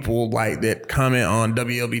 people like that comment on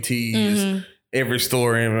WLBT's every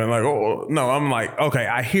story and like, oh no, I'm like, okay,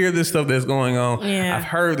 I hear this stuff that's going on. Yeah. I've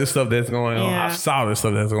heard this stuff that's going on. I saw this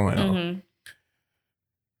stuff that's going on.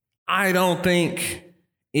 I don't think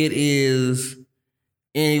it is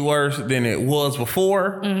any worse than it was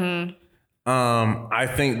before. Mm-hmm. I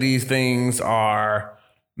think these things are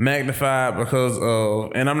magnified because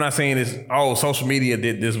of, and I'm not saying it's, social media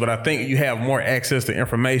did this, but I think you have more access to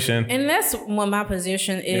information. And that's what my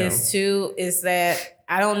position is too, is that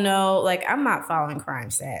I don't know, like I'm not following crime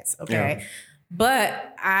stats, okay? Yeah.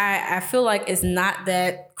 But I feel like it's not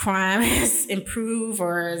that crime has improved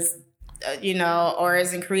or is, or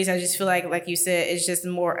is increased. I just feel like you said, it's just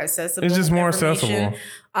more accessible. It's just more accessible.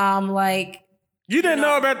 You didn't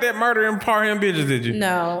know about that murder in Parham Bitches, did you?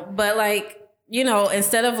 No, but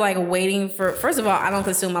instead of like waiting for, first of all, I don't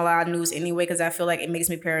consume a lot of news anyway because I feel like it makes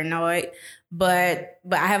me paranoid. But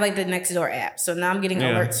I have like the Nextdoor app, so now I'm getting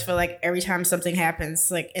alerts for like every time something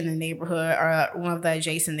happens like in the neighborhood or one of the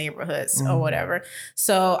adjacent neighborhoods or whatever.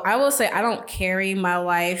 So I will say I don't carry my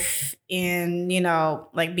life in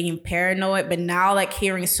like being paranoid, but now like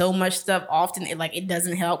hearing so much stuff often it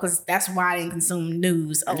doesn't help, because that's why I didn't consume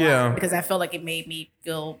news a lot, because I felt like it made me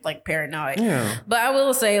feel like paranoid. But I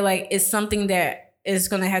will say like it's something that is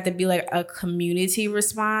going to have to be like a community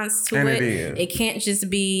response to it. It can't just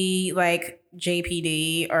be like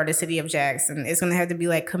JPD or the city of Jackson. It's going to have to be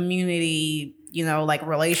like community, like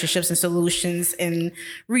relationships and solutions and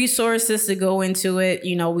resources to go into it.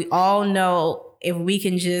 We all know if we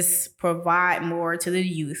can just provide more to the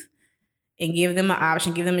youth and give them an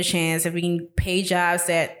option, give them a chance, if we can pay jobs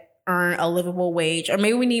that earn a livable wage, or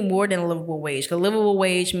maybe we need more than a livable wage, because livable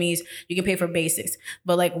wage means you can pay for basics.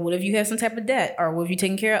 But like, what if you have some type of debt, or what if you're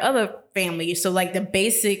taking care of other families? So like the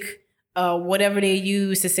basic, whatever they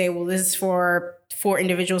use to say, well, this is for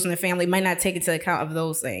individuals in the family, might not take into account of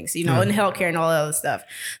those things, and healthcare and all that other stuff.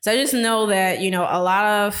 So I just know that,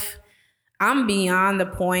 I'm beyond the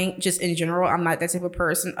point, just in general. I'm not that type of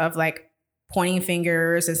person of like pointing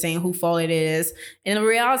fingers and saying who fault it is. And the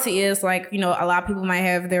reality is like, a lot of people might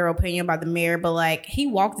have their opinion about the mayor, but like he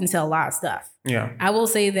walked into a lot of stuff. Yeah. I will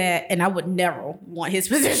say that, and I would never want his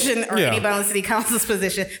position or anybody on the city council's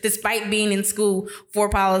position, despite being in school for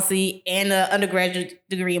policy and an undergraduate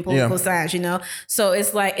degree in political science, So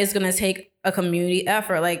it's like, it's going to take a community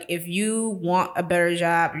effort. Like if you want a better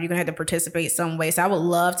job, you're going to have to participate some way. So I would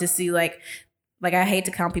love to see like I hate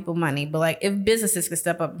to count people money, but like if businesses could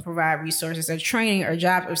step up and provide resources or training or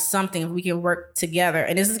jobs or something, if we can work together.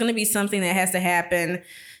 And this is going to be something that has to happen.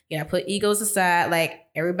 Put egos aside. Like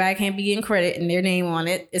everybody can't be getting credit and their name on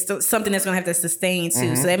it. It's something that's going to have to sustain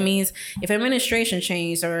too. So that means if administration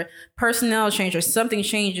changes or personnel change or something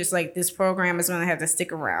changes, like this program is going to have to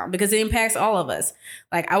stick around because it impacts all of us.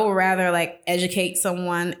 Like I would rather like educate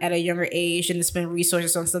someone at a younger age than to spend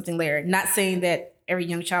resources on something later. Not saying that every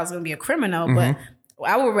young child is going to be a criminal, but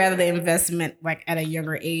I would rather the investment like at a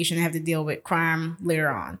younger age and have to deal with crime later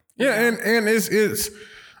on. Yeah, and it's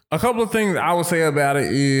a couple of things I would say about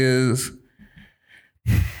it is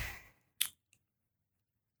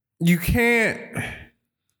you can't,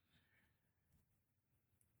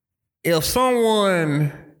 if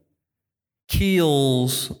someone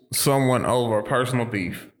kills someone over personal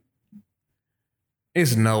beef,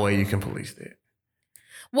 there's no way you can police that.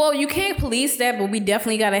 Well, you can't police that, but we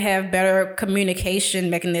definitely got to have better communication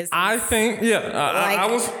mechanisms. I think,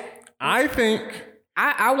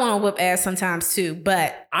 I want to whip ass sometimes too,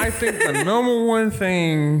 but I think the number one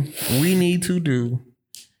thing we need to do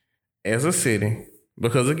as a city,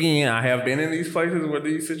 because again, I have been in these places where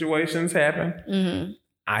these situations happen. Mm-hmm.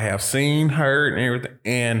 I have seen, heard, and everything,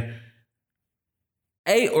 and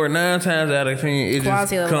 8 or 9 times out of 10, it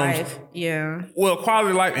quality just comes. Life. Yeah. Well, quality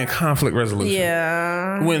of life and conflict resolution.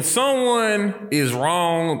 Yeah. When someone is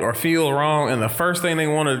wronged or feels wrong, and the first thing they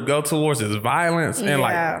want to go towards is violence and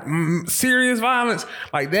like serious violence,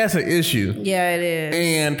 like that's an issue. Yeah, it is.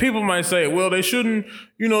 And people might say, well, they shouldn't,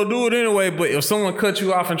 do it anyway. But if someone cuts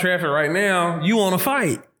you off in traffic right now, you want to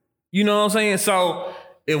fight. You know what I'm saying? So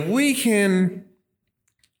if we can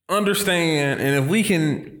understand and if we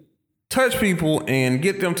can touch people and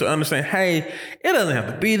get them to understand, hey, it doesn't have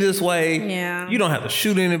to be this way. Yeah. You don't have to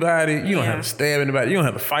shoot anybody. You don't have to stab anybody. You don't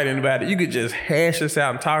have to fight anybody. You could just hash this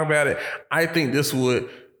out and talk about it. I think this would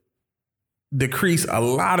decrease a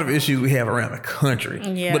lot of issues we have around the country.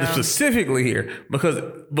 Yeah. But specifically here,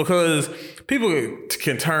 because people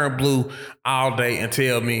can turn blue all day and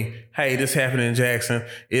tell me, hey, this happened in Jackson.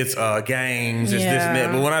 It's gangs, it's this and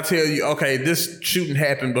that. But when I tell you, okay, this shooting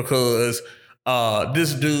happened because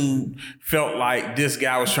this dude felt like this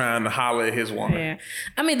guy was trying to holler at his woman. Yeah.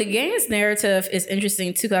 I mean, the gangs narrative is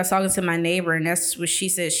interesting too, because I was talking to my neighbor and that's what she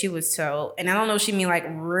said she was told. And I don't know if she mean like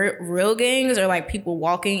real gangs or like people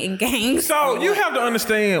walking in gangs. So you have to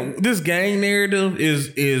understand this gang narrative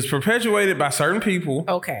is perpetuated by certain people.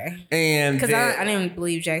 Okay. And because I didn't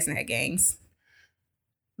believe Jackson had gangs.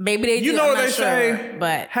 Maybe they do. You know I'm what not they sure, say?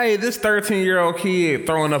 but hey, this 13-year-old kid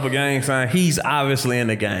throwing up a gang sign, he's obviously in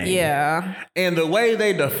the gang. yeah, And the way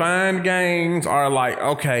they define gangs are like,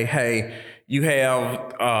 okay, hey, you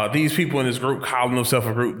have these people in this group calling themselves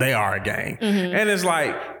a group. They are a gang. Mm-hmm. And it's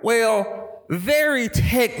like, well, very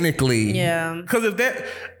technically. Yeah. Because if that...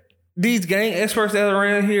 These gang experts that are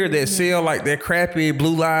around here that sell like that crappy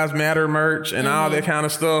Blue Lives Matter merch and all that kind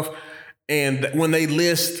of stuff. And when they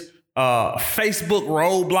list Facebook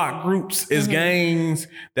roadblock groups as gangs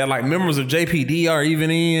that like members of JPD are even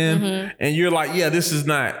in, and you're like, yeah, this is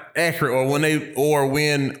not accurate. Or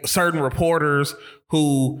when certain reporters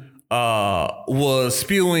who was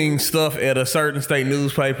spewing stuff at a certain state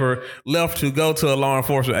newspaper left to go to a law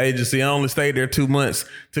enforcement agency and only stayed there 2 months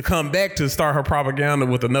to come back to start her propaganda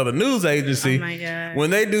with another news agency. Oh my God. When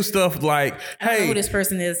they do stuff like, I don't know hey, who this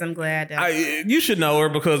person is. I'm glad. you should know her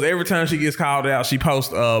because every time she gets called out, she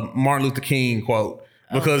posts a Martin Luther King quote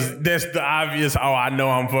because that's the obvious, I know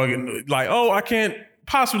I'm fucking like, I can't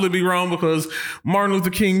possibly be wrong because Martin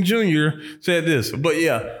Luther King Jr. said this. But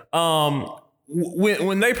yeah,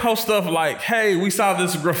 when they post stuff like, hey, we saw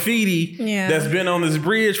this graffiti that's been on this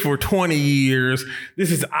bridge for 20 years. This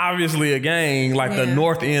is obviously a gang, like the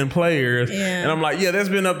North End Players. Yeah. And I'm like, yeah, that's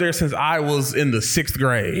been up there since I was in the 6th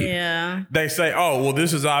grade. Yeah. They say, oh, well,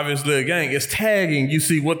 this is obviously a gang. It's tagging. You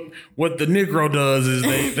see what the Negro does is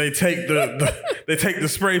they take they take the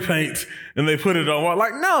spray paint and they put it on.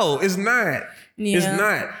 Like, no, it's not. Yeah. It's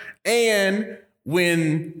not. And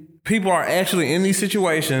when people are actually in these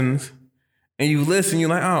situations and you listen, you're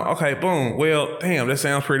like, oh, okay, boom. Well, damn, that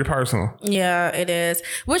sounds pretty personal. Yeah, it is.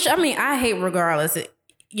 Which, I mean, I hate regardless.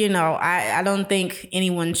 I don't think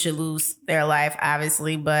anyone should lose their life,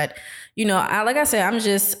 obviously. But, like I said, I'm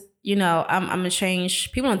just, I'm a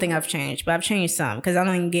change. People don't think I've changed, but I've changed some because I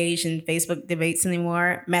don't engage in Facebook debates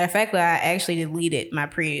anymore. Matter of fact, I actually deleted my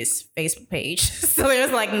previous Facebook page. So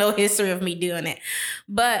there's like no history of me doing it.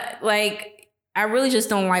 But like, I really just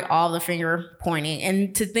don't like all the finger pointing.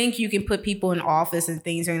 And to think you can put people in office and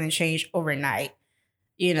things are going to change overnight,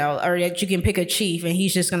 or that you can pick a chief and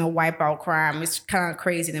he's just going to wipe out crime. It's kind of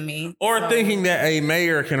crazy to me. Or thinking that a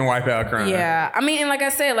mayor can wipe out crime. Yeah. I mean, and like I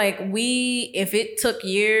said, if it took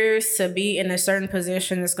years to be in a certain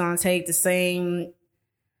position, it's going to take the same...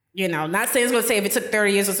 not saying it's going to take, if it took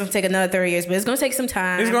 30 years, it's going to take another 30 years, but it's going to take some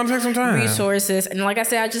time. It's going to take some time. Resources. And like I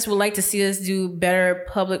said, I just would like to see us do better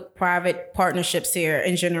public-private partnerships here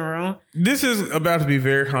in general. This is about to be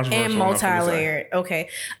very controversial. And multi-layered. Okay.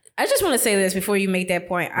 I just want to say this before you make that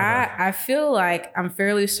point. Okay. I feel like I'm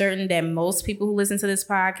fairly certain that most people who listen to this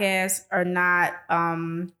podcast are not...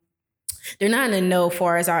 they're not in the know as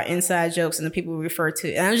far as our inside jokes and the people we refer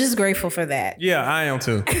to. And I'm just grateful for that. Yeah, I am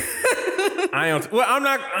too. Well, I'm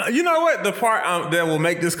not. You know what? The part that will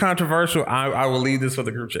make this controversial, I will leave this for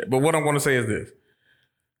the group chat. But what I'm going to say is this: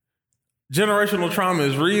 generational trauma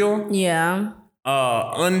is real. Yeah.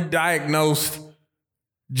 Undiagnosed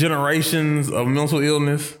generations of mental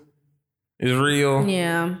illness is real.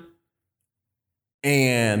 Yeah.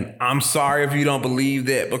 And I'm sorry if you don't believe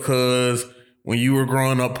that because when you were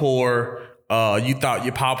growing up poor, you thought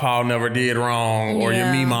your pawpaw never did wrong or your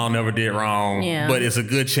meemaw never did wrong. Yeah. But it's a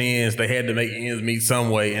good chance they had to make ends meet some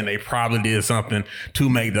way and they probably did something to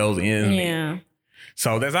make those ends meet.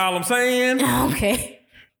 So that's all I'm saying. Okay.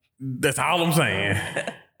 That's all I'm saying.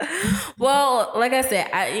 Well, like I said,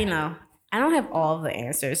 I don't have all the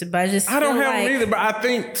answers, but I don't have them either. But I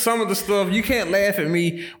think some of the stuff, you can't laugh at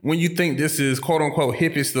me when you think this is quote unquote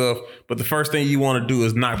hippie stuff, but the first thing you want to do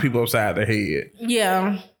is knock people upside their head.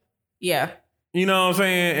 Yeah. Yeah. You know what I'm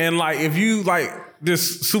saying? And like, if you like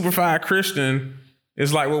this superfied Christian,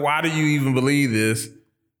 it's like, well, why do you even believe this?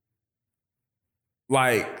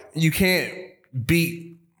 Like, you can't beat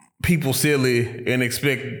people silly and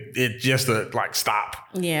expect it just to like stop.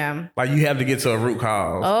 Yeah. Like, you have to get to a root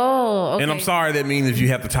cause. Oh, okay. And I'm sorry that means you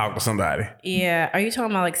have to talk to somebody. Yeah. Are you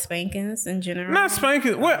talking about like spankings in general? Not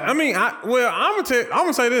spankings. Well, I mean, I'm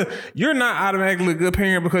gonna say this. You're not automatically a good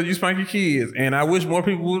parent because you spank your kids. And I wish more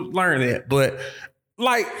people would learn that. But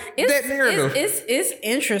like that narrative. It's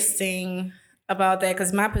interesting about that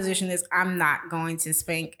because my position is I'm not going to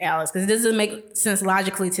spank Alex because it doesn't make sense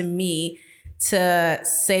logically to me to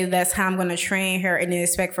say that's how I'm going to train her and then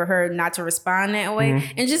expect for her not to respond that way.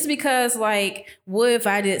 Mm-hmm. And just because, like, what if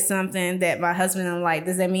I did something that my husband don't like?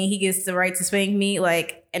 Does that mean he gets the right to spank me?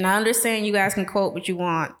 Like, and I understand you guys can quote what you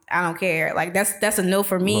want. I don't care. Like, that's a no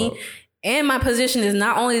for me. Look. And my position is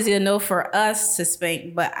not only is it a no for us to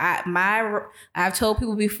spank, but I've told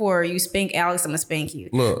people before, you spank Alex, I'm going to spank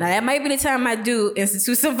you. Look. Now, that might be the time I do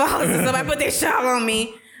institute of violence and somebody put their shawl on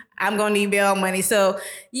me. I'm going to need bail money. So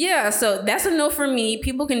yeah, so that's a no for me.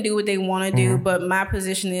 People can do what they want to do, but my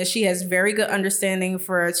position is she has very good understanding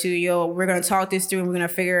for her to, we're going to talk this through and we're going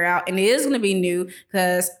to figure it out. And it is going to be new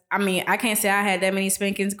because, I mean, I can't say I had that many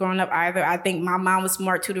spankings growing up either. I think my mom was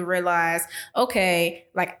smart too to realize, okay,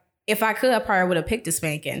 like, if I could, I probably would have picked a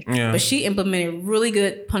spanking. Yeah. But she implemented really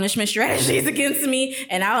good punishment strategies against me.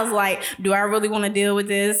 And I was like, do I really want to deal with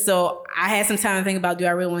this? So I had some time to think about, do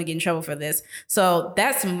I really want to get in trouble for this? So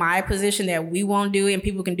that's my position, that we won't do it and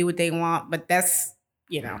people can do what they want. But that's,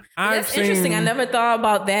 that's interesting. I never thought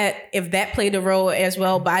about that, if that played a role as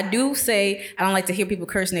well. But I do say I don't like to hear people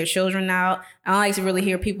cursing their children out. I don't like to really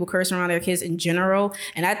hear people cursing around their kids in general.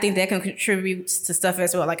 And I think that can contribute to stuff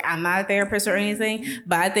as well. Like, I'm not a therapist or anything,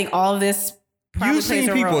 but I think all of this probably You've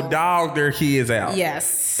seen people dog their kids out.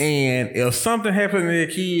 Yes. And if something happened to their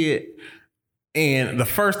kid, and the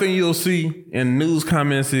first thing you'll see in news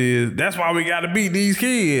comments is, that's why we got to beat these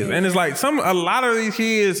kids. And it's like a lot of these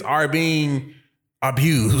kids are being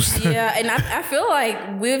abused. Yeah, and I feel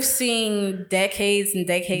like we've seen decades and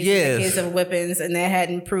decades and decades of whippings, and that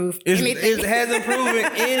hadn't proved anything. It hasn't proven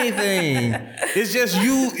anything. It's just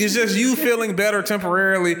you feeling better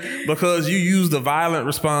temporarily because you use the violent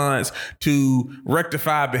response to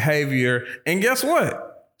rectify behavior. And guess what?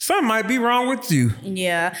 Something might be wrong with you.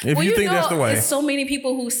 Yeah. If you think that's the way. There's so many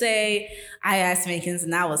people who say, I had spankings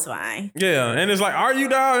and I was fine. Yeah. And it's like, are you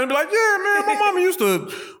dog? And be like, yeah, man, my mama used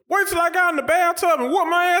to wait till I got in the bathtub and whoop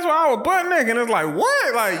my ass while I was butt naked. And it's like,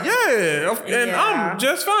 what? Like, yeah. And I'm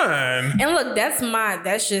just fine. And look,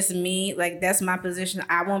 that's just me. Like, that's my position.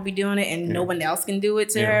 I won't be doing it, and no one else can do it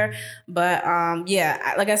to her. But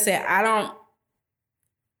like I said, I don't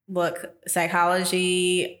look,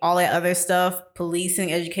 psychology, all that other stuff,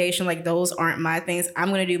 policing, education, like, those aren't my things. I'm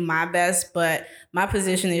going to do my best, but my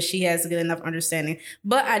position is she has good enough understanding.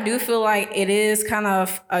 But I do feel like it is kind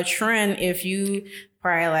of a trend if you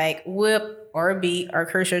probably like whip or beat or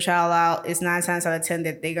curse your child out. It's 9 times out of 10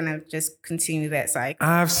 that they're going to just continue that cycle.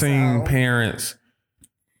 I've seen parents,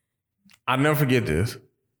 I'll never forget this.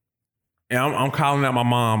 And I'm calling out my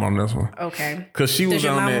mom on this one. Okay. Because she was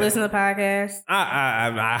on that. Does your mom listen to the podcast?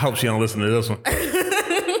 I hope she don't listen to this one.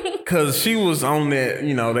 Because she was on that,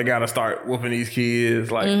 they got to start whooping these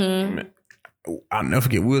kids. Like, I'll never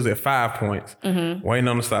forget, we was at 5 Points, waiting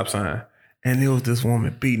on the stop sign. And there was this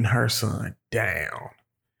woman beating her son down.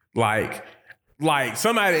 Like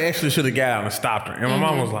somebody actually should have got out and stopped her. And my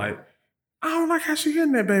mom was like, I don't like how she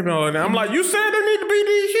hitting that baby all the time. I'm like, you said they need to beat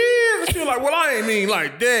these kids. And she's like, well, I ain't mean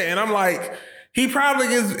like that. And I'm like, he probably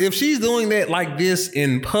is, if she's doing that like this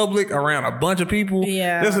in public around a bunch of people,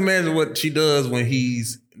 just imagine what she does when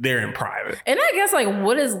he's there in private. And I guess, like,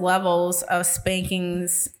 what is levels of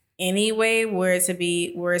spankings anyway, where it's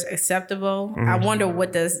acceptable? I wonder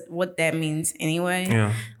what that means anyway.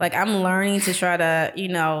 Yeah. Like, I'm learning to try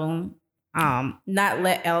to, not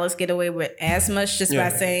let Ellis get away with as much just by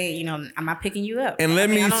saying, I'm not picking you up. And let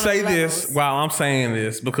me say this while I'm saying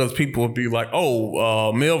this, because people will be like,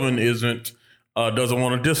 Melvin doesn't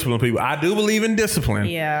want to discipline people. I do believe in discipline.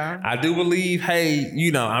 Yeah. I do believe, hey,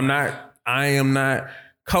 I am not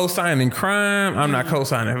co-signing crime. I'm not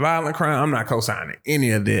co-signing violent crime. I'm not co-signing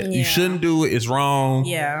any of that. Yeah. You shouldn't do it. It's wrong.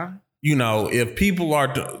 Yeah. If people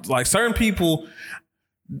are like certain people,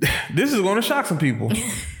 this is going to shock some people.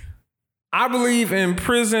 I believe in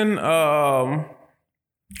prison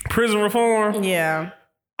reform. Yeah.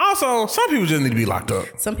 Also, some people just need to be locked up.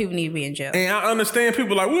 Some people need to be in jail. And I understand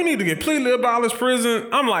people like, we need to completely abolish prison.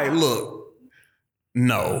 I'm like, look,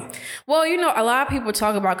 no. Well, a lot of people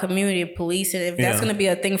talk about community policing. If that's going to be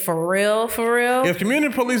a thing for real. If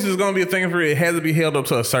community policing is going to be a thing for real, it has to be held up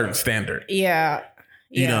to a certain standard. Yeah.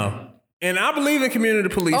 And I believe in community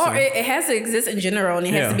policing. Or it has to exist in general, and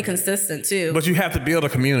it has to be consistent too. But you have to build a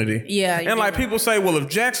community. Yeah. And like people say, well, if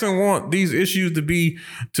Jackson want these issues to be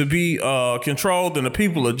controlled, then the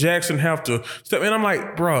people of Jackson have to step. And I'm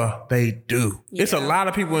like, bruh, they do. Yeah. It's a lot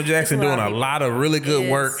of people in Jackson doing a lot of really good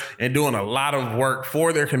work and doing a lot of work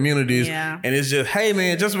for their communities. Yeah. And it's just, hey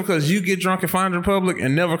man, just because you get drunk and find Republic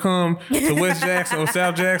and never come to West Jackson or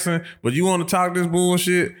South Jackson, but you want to talk this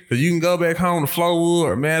bullshit because you can go back home to Flowood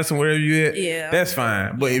or Madison, wherever you at, that's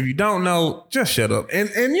fine. But if you don't know, just shut up. And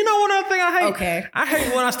you know one other thing I hate? Okay. I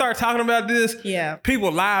hate when I start talking about this. Yeah.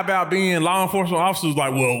 People lie about being law enforcement officers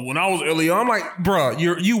like, well, when I was LEO, I'm like, bruh,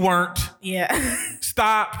 you weren't. Yeah.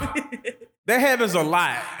 Stop. That happens a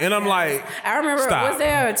lot. And I'm like, I remember, was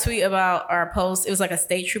there a tweet about our post? It was like a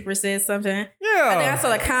state trooper said something. Yeah. And then I saw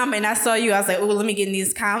the comment and I saw you. I was like, oh, let me get in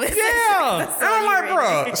these comments. Yeah. And I'm like,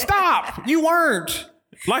 bruh, stop. You weren't.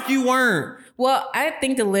 Like you weren't. Well, I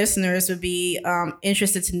think the listeners would be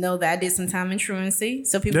interested to know that I did some time in truancy,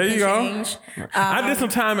 so people can change. I did some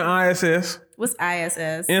time in ISS. What's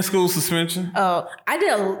ISS? In school suspension. Oh, I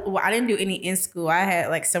didn't do any in school. I had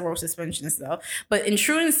like several suspensions though. But in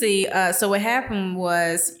truancy, so what happened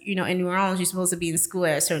was, in New Orleans, you're supposed to be in school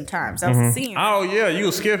at a certain time. So I was a senior. Oh yeah, you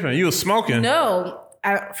were skipping. You were smoking. No.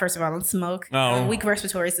 First of all, I don't smoke. Weak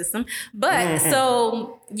respiratory system. But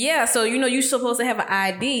so you're supposed to have an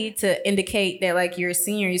ID to indicate that like you're a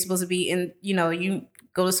senior. You're supposed to be in, you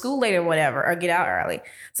go to school later or whatever, or get out early.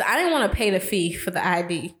 So I didn't want to pay the fee for the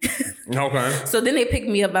ID. Okay. So then they picked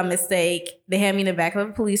me up by mistake. They had me in the back of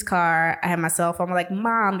a police car. I had my cell phone. I'm like,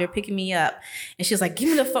 Mom, they're picking me up. And she was like, give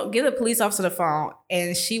me the phone, give the police officer the phone.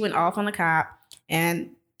 And she went off on the cop, and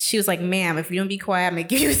she was like, ma'am, if you don't be quiet, I'm going to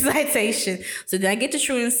give you a citation. So then I get to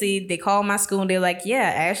truancy. They call my school and they're like, yeah,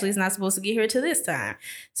 Ashley's not supposed to get here till this time.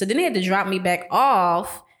 So then they had to drop me back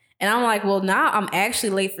off. And I'm like, well, now I'm actually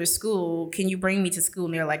late for school. Can you bring me to school?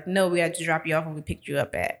 And they're like, no, we had to drop you off when we picked you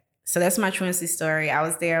up at. So that's my truancy story. I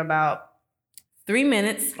was there about 3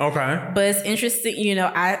 minutes. Okay. But it's interesting.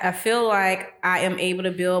 I feel like I am able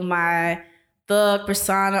to build my thug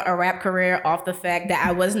persona or rap career off the fact that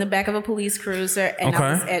I was in the back of a police cruiser and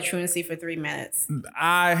I was at truancy for 3 minutes.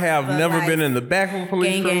 I have never been in the back of a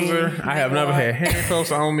police cruiser. I have never had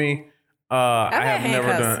handcuffs on me. I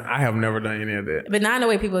have never done any of that. But not in the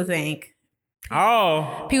way people think.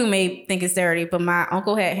 Oh. People may think it's dirty, but my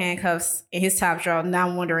uncle had handcuffs in his top drawer. Now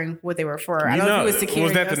I'm wondering what they were for. I don't know if it was security.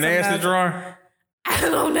 Was that the nasty drawer? I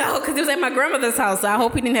don't know, because it was at my grandmother's house. So I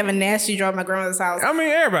hope he didn't have a nasty drawer at my grandmother's house. I mean,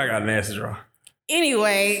 everybody got a nasty drawer.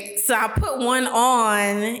 Anyway, so I put one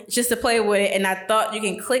on just to play with it, and I thought you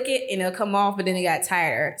can click it and it'll come off, but then it got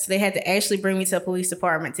tighter. So they had to actually bring me to a police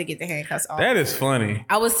department to get the handcuffs off. That is funny.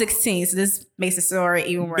 I was 16, so this makes the story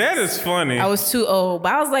even worse. That is funny. I was too old,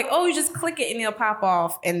 but I was like, oh, you just click it and it'll pop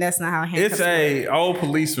off, and that's not how handcuffs work. It's a old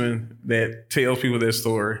policeman that tells people that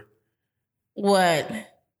story. What?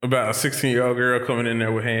 About a 16-year-old girl coming in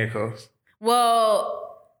there with handcuffs. Well,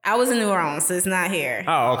 I was in New Orleans, so it's not here.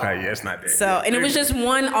 Oh, okay. Yeah, it's not there. So, and it was just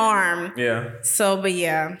one arm. Yeah. So, but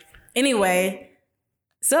yeah. Anyway,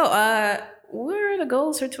 so what are the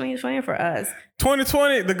goals for 2020 for us?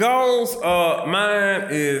 2020, the goals, mine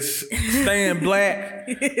is staying black,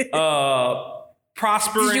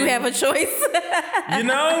 prospering. Did you have a choice?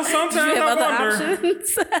 Sometimes Did you have I other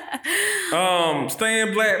options?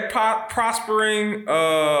 Staying black, prospering.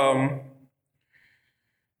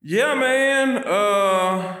 Yeah, man.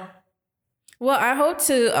 Well, I hope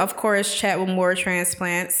to, of course, chat with more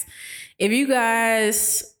transplants. If you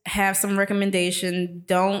guys have some recommendation,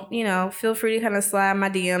 don't, feel free to kind of slide my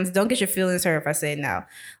DMs. Don't get your feelings hurt if I say no.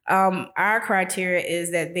 Our criteria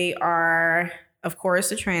is that they are, of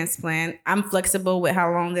course, a transplant. I'm flexible with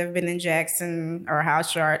how long they've been in Jackson or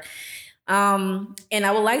House Chart. And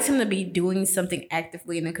I would like them to be doing something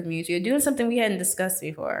actively in the community or doing something we hadn't discussed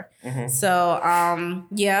before. Mm-hmm. So,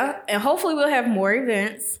 yeah. And hopefully we'll have more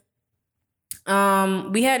events.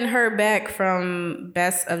 We hadn't heard back from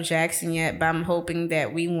Best of Jackson yet, but I'm hoping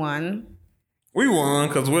that we won. We won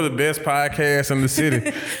because we're the best podcast in the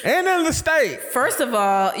city and in the state. First of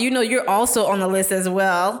all, you're also on the list as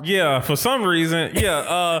well. Yeah, for some reason.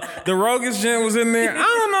 Yeah, the Rogus Gent was in there. I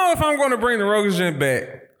don't know if I'm going to bring the Rogus Gent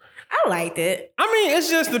back. I liked it. I mean, it's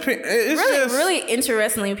just really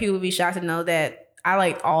interestingly, people would be shocked to know that I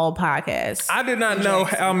like all podcasts. I did not know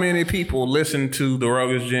how many people listen to the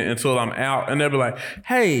Rogus Gent until I'm out, and they'll be like,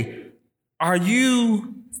 "Hey, are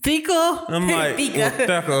you Thika?" I'm like,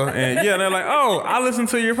 Thika. And they're like, "Oh, I listen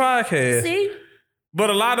to your podcast." See, but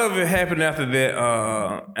a lot of it happened after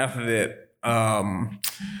that.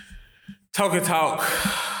 Talk and Talk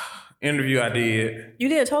interview I did. You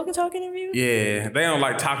did a Talk and Talk interview? Yeah, they don't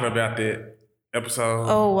like talking about that episode.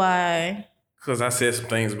 Oh, why? Because I said some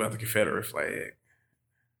things about the Confederate flag.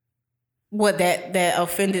 What, that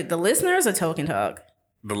offended the listeners or Talk and Talk?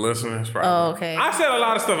 The listeners, probably. Oh, okay. I said a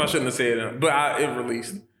lot of stuff I shouldn't have said, but it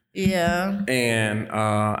released. Yeah. And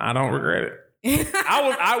I don't regret it.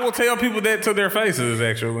 I will tell people that to their faces,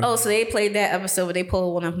 actually. Oh, so they played that episode where they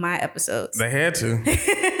pulled one of my episodes. They had to.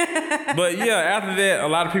 But yeah, after that, a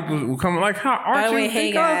lot of people will come like, "How are you?" By the way,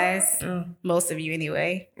 hey guys, most of you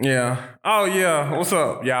anyway. Yeah. Oh yeah. What's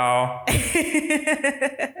up, y'all?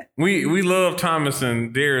 we love Thomas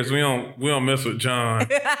and Darius. We don't mess with John.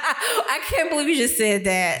 I can't believe you just said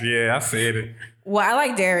that. Yeah, I said it. Well, I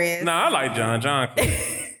like Darius. No, I like John. John.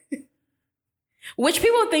 Which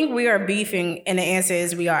people think we are beefing, and the answer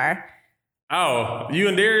is we are. Oh, you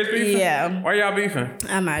and Darius beefing? Yeah. Why y'all beefing?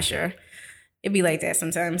 I'm not sure. It'd be like that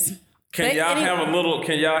sometimes. Can y'all have a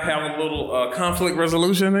little conflict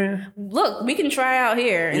resolution then? Look, we can try out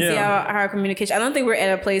here and see how our communication. I don't think we're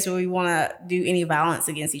at a place where we want to do any violence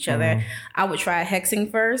against each other. I would try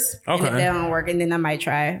hexing first. Okay. And if that don't work, and then I might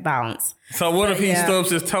try violence. So what if he stubs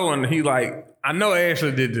his toe and he like, I know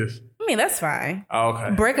Ashley did this. I mean, that's fine. Oh, okay.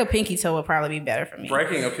 Break a pinky toe would probably be better for me.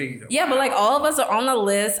 Breaking a pinky toe. Yeah, but like all of us are on the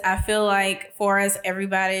list. I feel like for us,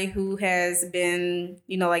 everybody who has been,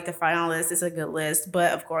 like the finalist is a good list.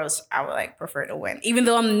 But of course, I would like prefer to win, even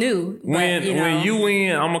though I'm new. When you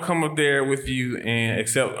win, I'm gonna come up there with you and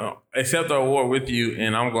accept the award with you,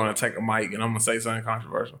 and I'm gonna take a mic and I'm gonna say something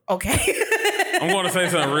controversial. Okay. I'm gonna say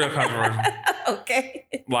something real controversial. Okay.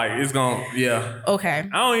 Like it's gonna, Okay.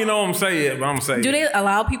 I don't even know what I'm saying yet, but I'm gonna say. Do they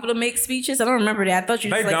allow people to make speeches? I don't remember that. I thought you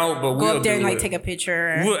just don't, but go we'll up there and do it. take a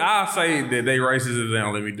picture. I'll say that they racist if they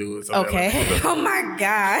don't let me do it. So okay. Oh my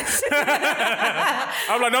gosh.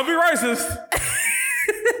 I'm like, don't be racist.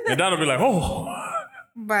 And Don'll be like, oh.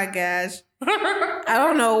 My gosh. I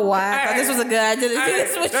don't know why. I thought this was a good idea to do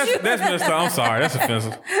this with you. That's messed up. I'm sorry. That's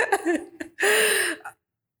offensive.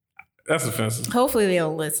 That's offensive. Hopefully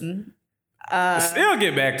they'll listen. Still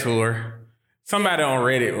get back to her. Somebody on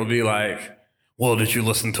Reddit will be like, well, did you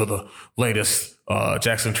listen to the latest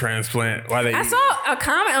Jackson transplant? I saw a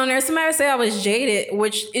comment on there. Somebody said I was jaded,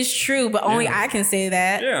 which is true, but only I can say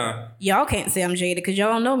that. Yeah. Y'all can't say I'm jaded because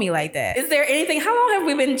y'all don't know me like that. Is there anything? How long have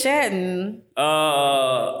we been chatting? An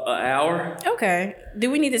hour. Okay.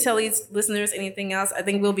 Do we need to tell these listeners anything else? I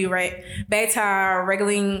think we'll be right back to our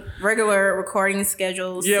regular recording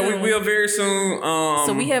schedules. Yeah, we will very soon.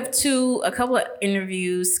 So we have a couple of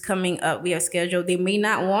interviews coming up. We have scheduled. They may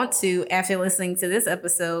not want to after listening to this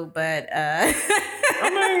episode, but I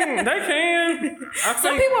mean, they can.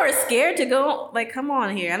 Some people are scared to go. Like, come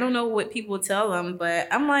on here. I don't know what people tell them, but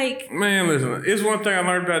I'm like, man, listen. It's one thing I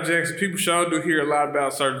learned about Jackson. People sure do hear a lot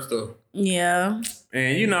about certain stuff. Yeah.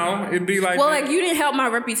 And it'd be like, well, like you didn't help my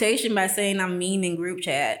reputation by saying I'm mean in group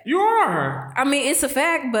chat. You are. I mean, it's a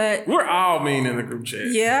fact, but we're all mean in the group chat.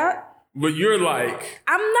 Yeah. But you're like,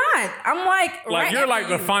 I'm not. I'm like right you're like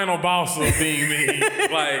the final boss of being mean.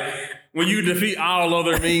 Like when you defeat all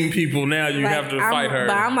other mean people, now you have to fight her.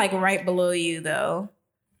 But I'm like right below you though.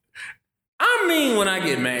 I'm mean when I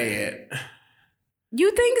get mad.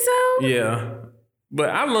 You think so? Yeah.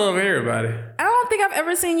 But I love everybody. I don't think I've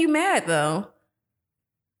ever seen you mad though.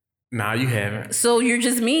 Nah, you haven't. So you're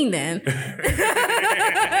just mean then.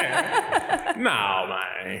 No,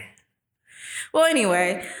 man. Well,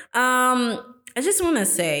 anyway, I just want to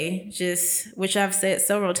say, which I've said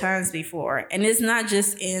several times before, and it's not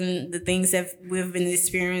just in the things that we've been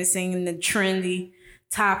experiencing in the trendy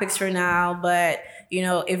topics for now, but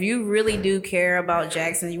if you really do care about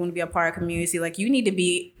Jackson, you want to be a part of community, like you need to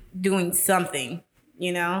be doing something.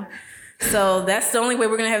 So that's the only way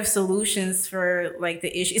we're gonna have solutions for like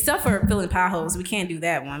the issue, except for filling potholes. We can't do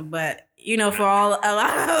that one, but for a lot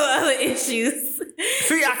of other issues.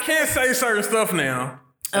 See, I can't say certain stuff now,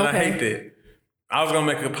 and okay. I hate that. I was gonna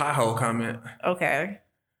make a pothole comment. Okay.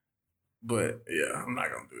 But yeah, I'm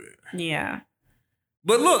not gonna do it. Yeah.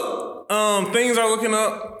 But look, things are looking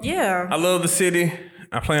up. Yeah. I love the city.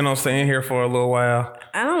 I plan on staying here for a little while.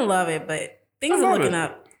 I don't love it, but things are looking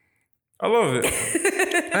up. I love it.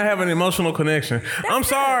 I have an emotional connection. I'm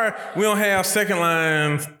sorry we don't have second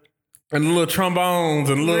lines and little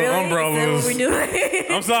trombones and little umbrellas. Is that what we're doing?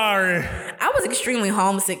 I'm sorry. I was extremely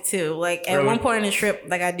homesick too. Like at one point in the trip,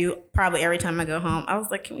 like I do probably every time I go home, I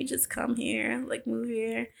was like, can we just come here? Like move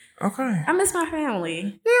here? Okay. I miss my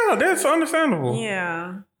family. Yeah, that's understandable.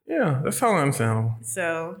 Yeah. Yeah, that's totally understandable.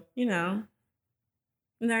 So, I'm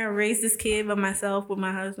not gonna raise this kid by myself with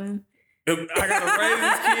my husband. I gotta raise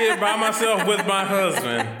this kid by myself with my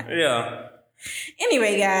husband. Yeah.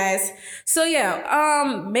 Anyway, guys. So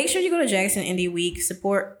make sure you go to Jackson Indie Week.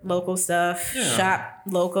 Support local stuff. Yeah. Shop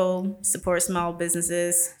local. Support small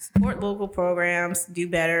businesses. Support local programs. Do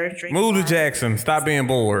better. Drink Move more. to Jackson. Stop being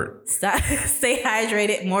bored. Stay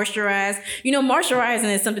hydrated. Moisturize.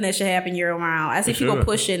 Moisturizing is something that should happen year round. I see people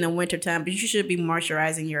push it in the wintertime, but you should be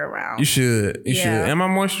moisturizing year round. You should. You should. Am I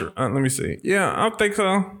moisture? Let me see. Yeah, I think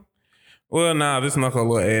so. Well, this knuckle a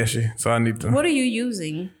little ashy, so I need to. What are you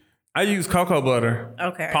using? I use cocoa butter.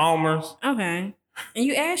 Okay. Palmer's. Okay. And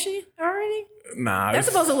you ashy already? Nah. That's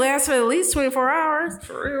supposed to last for at least 24 hours.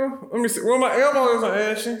 For real? Let me see. Well, my elbows are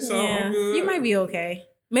ashy, so I'm good. You might be okay.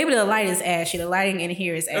 Maybe the light is ashy. The lighting in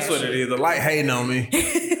here is ashy. That's what it is. The light hating on me.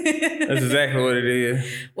 That's exactly what it is.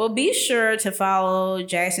 Well, be sure to follow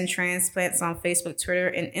Jackson Transplants on Facebook, Twitter,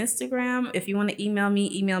 and Instagram. If you want to email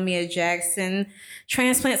me at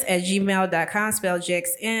jacksontransplants@gmail.com, spelled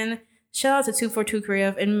JXN. Shout out to 242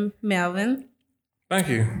 Creative and Melvin. Thank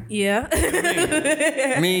you. Yeah.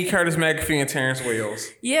 Me, Curtis McAfee, and Terrence Wells.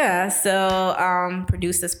 Yeah. So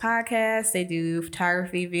produce this podcast. They do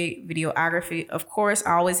photography, videography. Of course,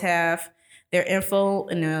 I always have their info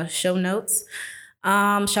in the show notes.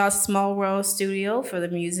 Shout out to Small World Studio for the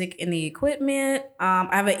music and the equipment. I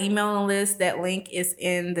have an email list. That link is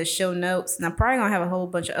in the show notes. And I'm probably going to have a whole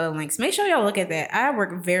bunch of other links. Make sure y'all look at that. I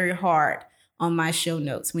work very hard on my show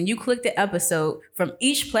notes. When you click the episode from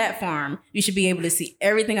each platform, you should be able to see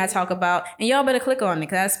everything I talk about. And y'all better click on it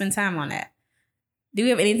because I spend time on that. Do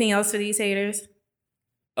we have anything else for these haters?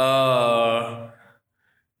 You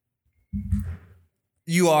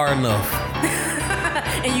are enough.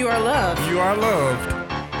 And you are loved. You are loved.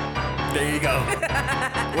 There you go.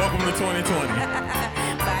 Welcome to 2020.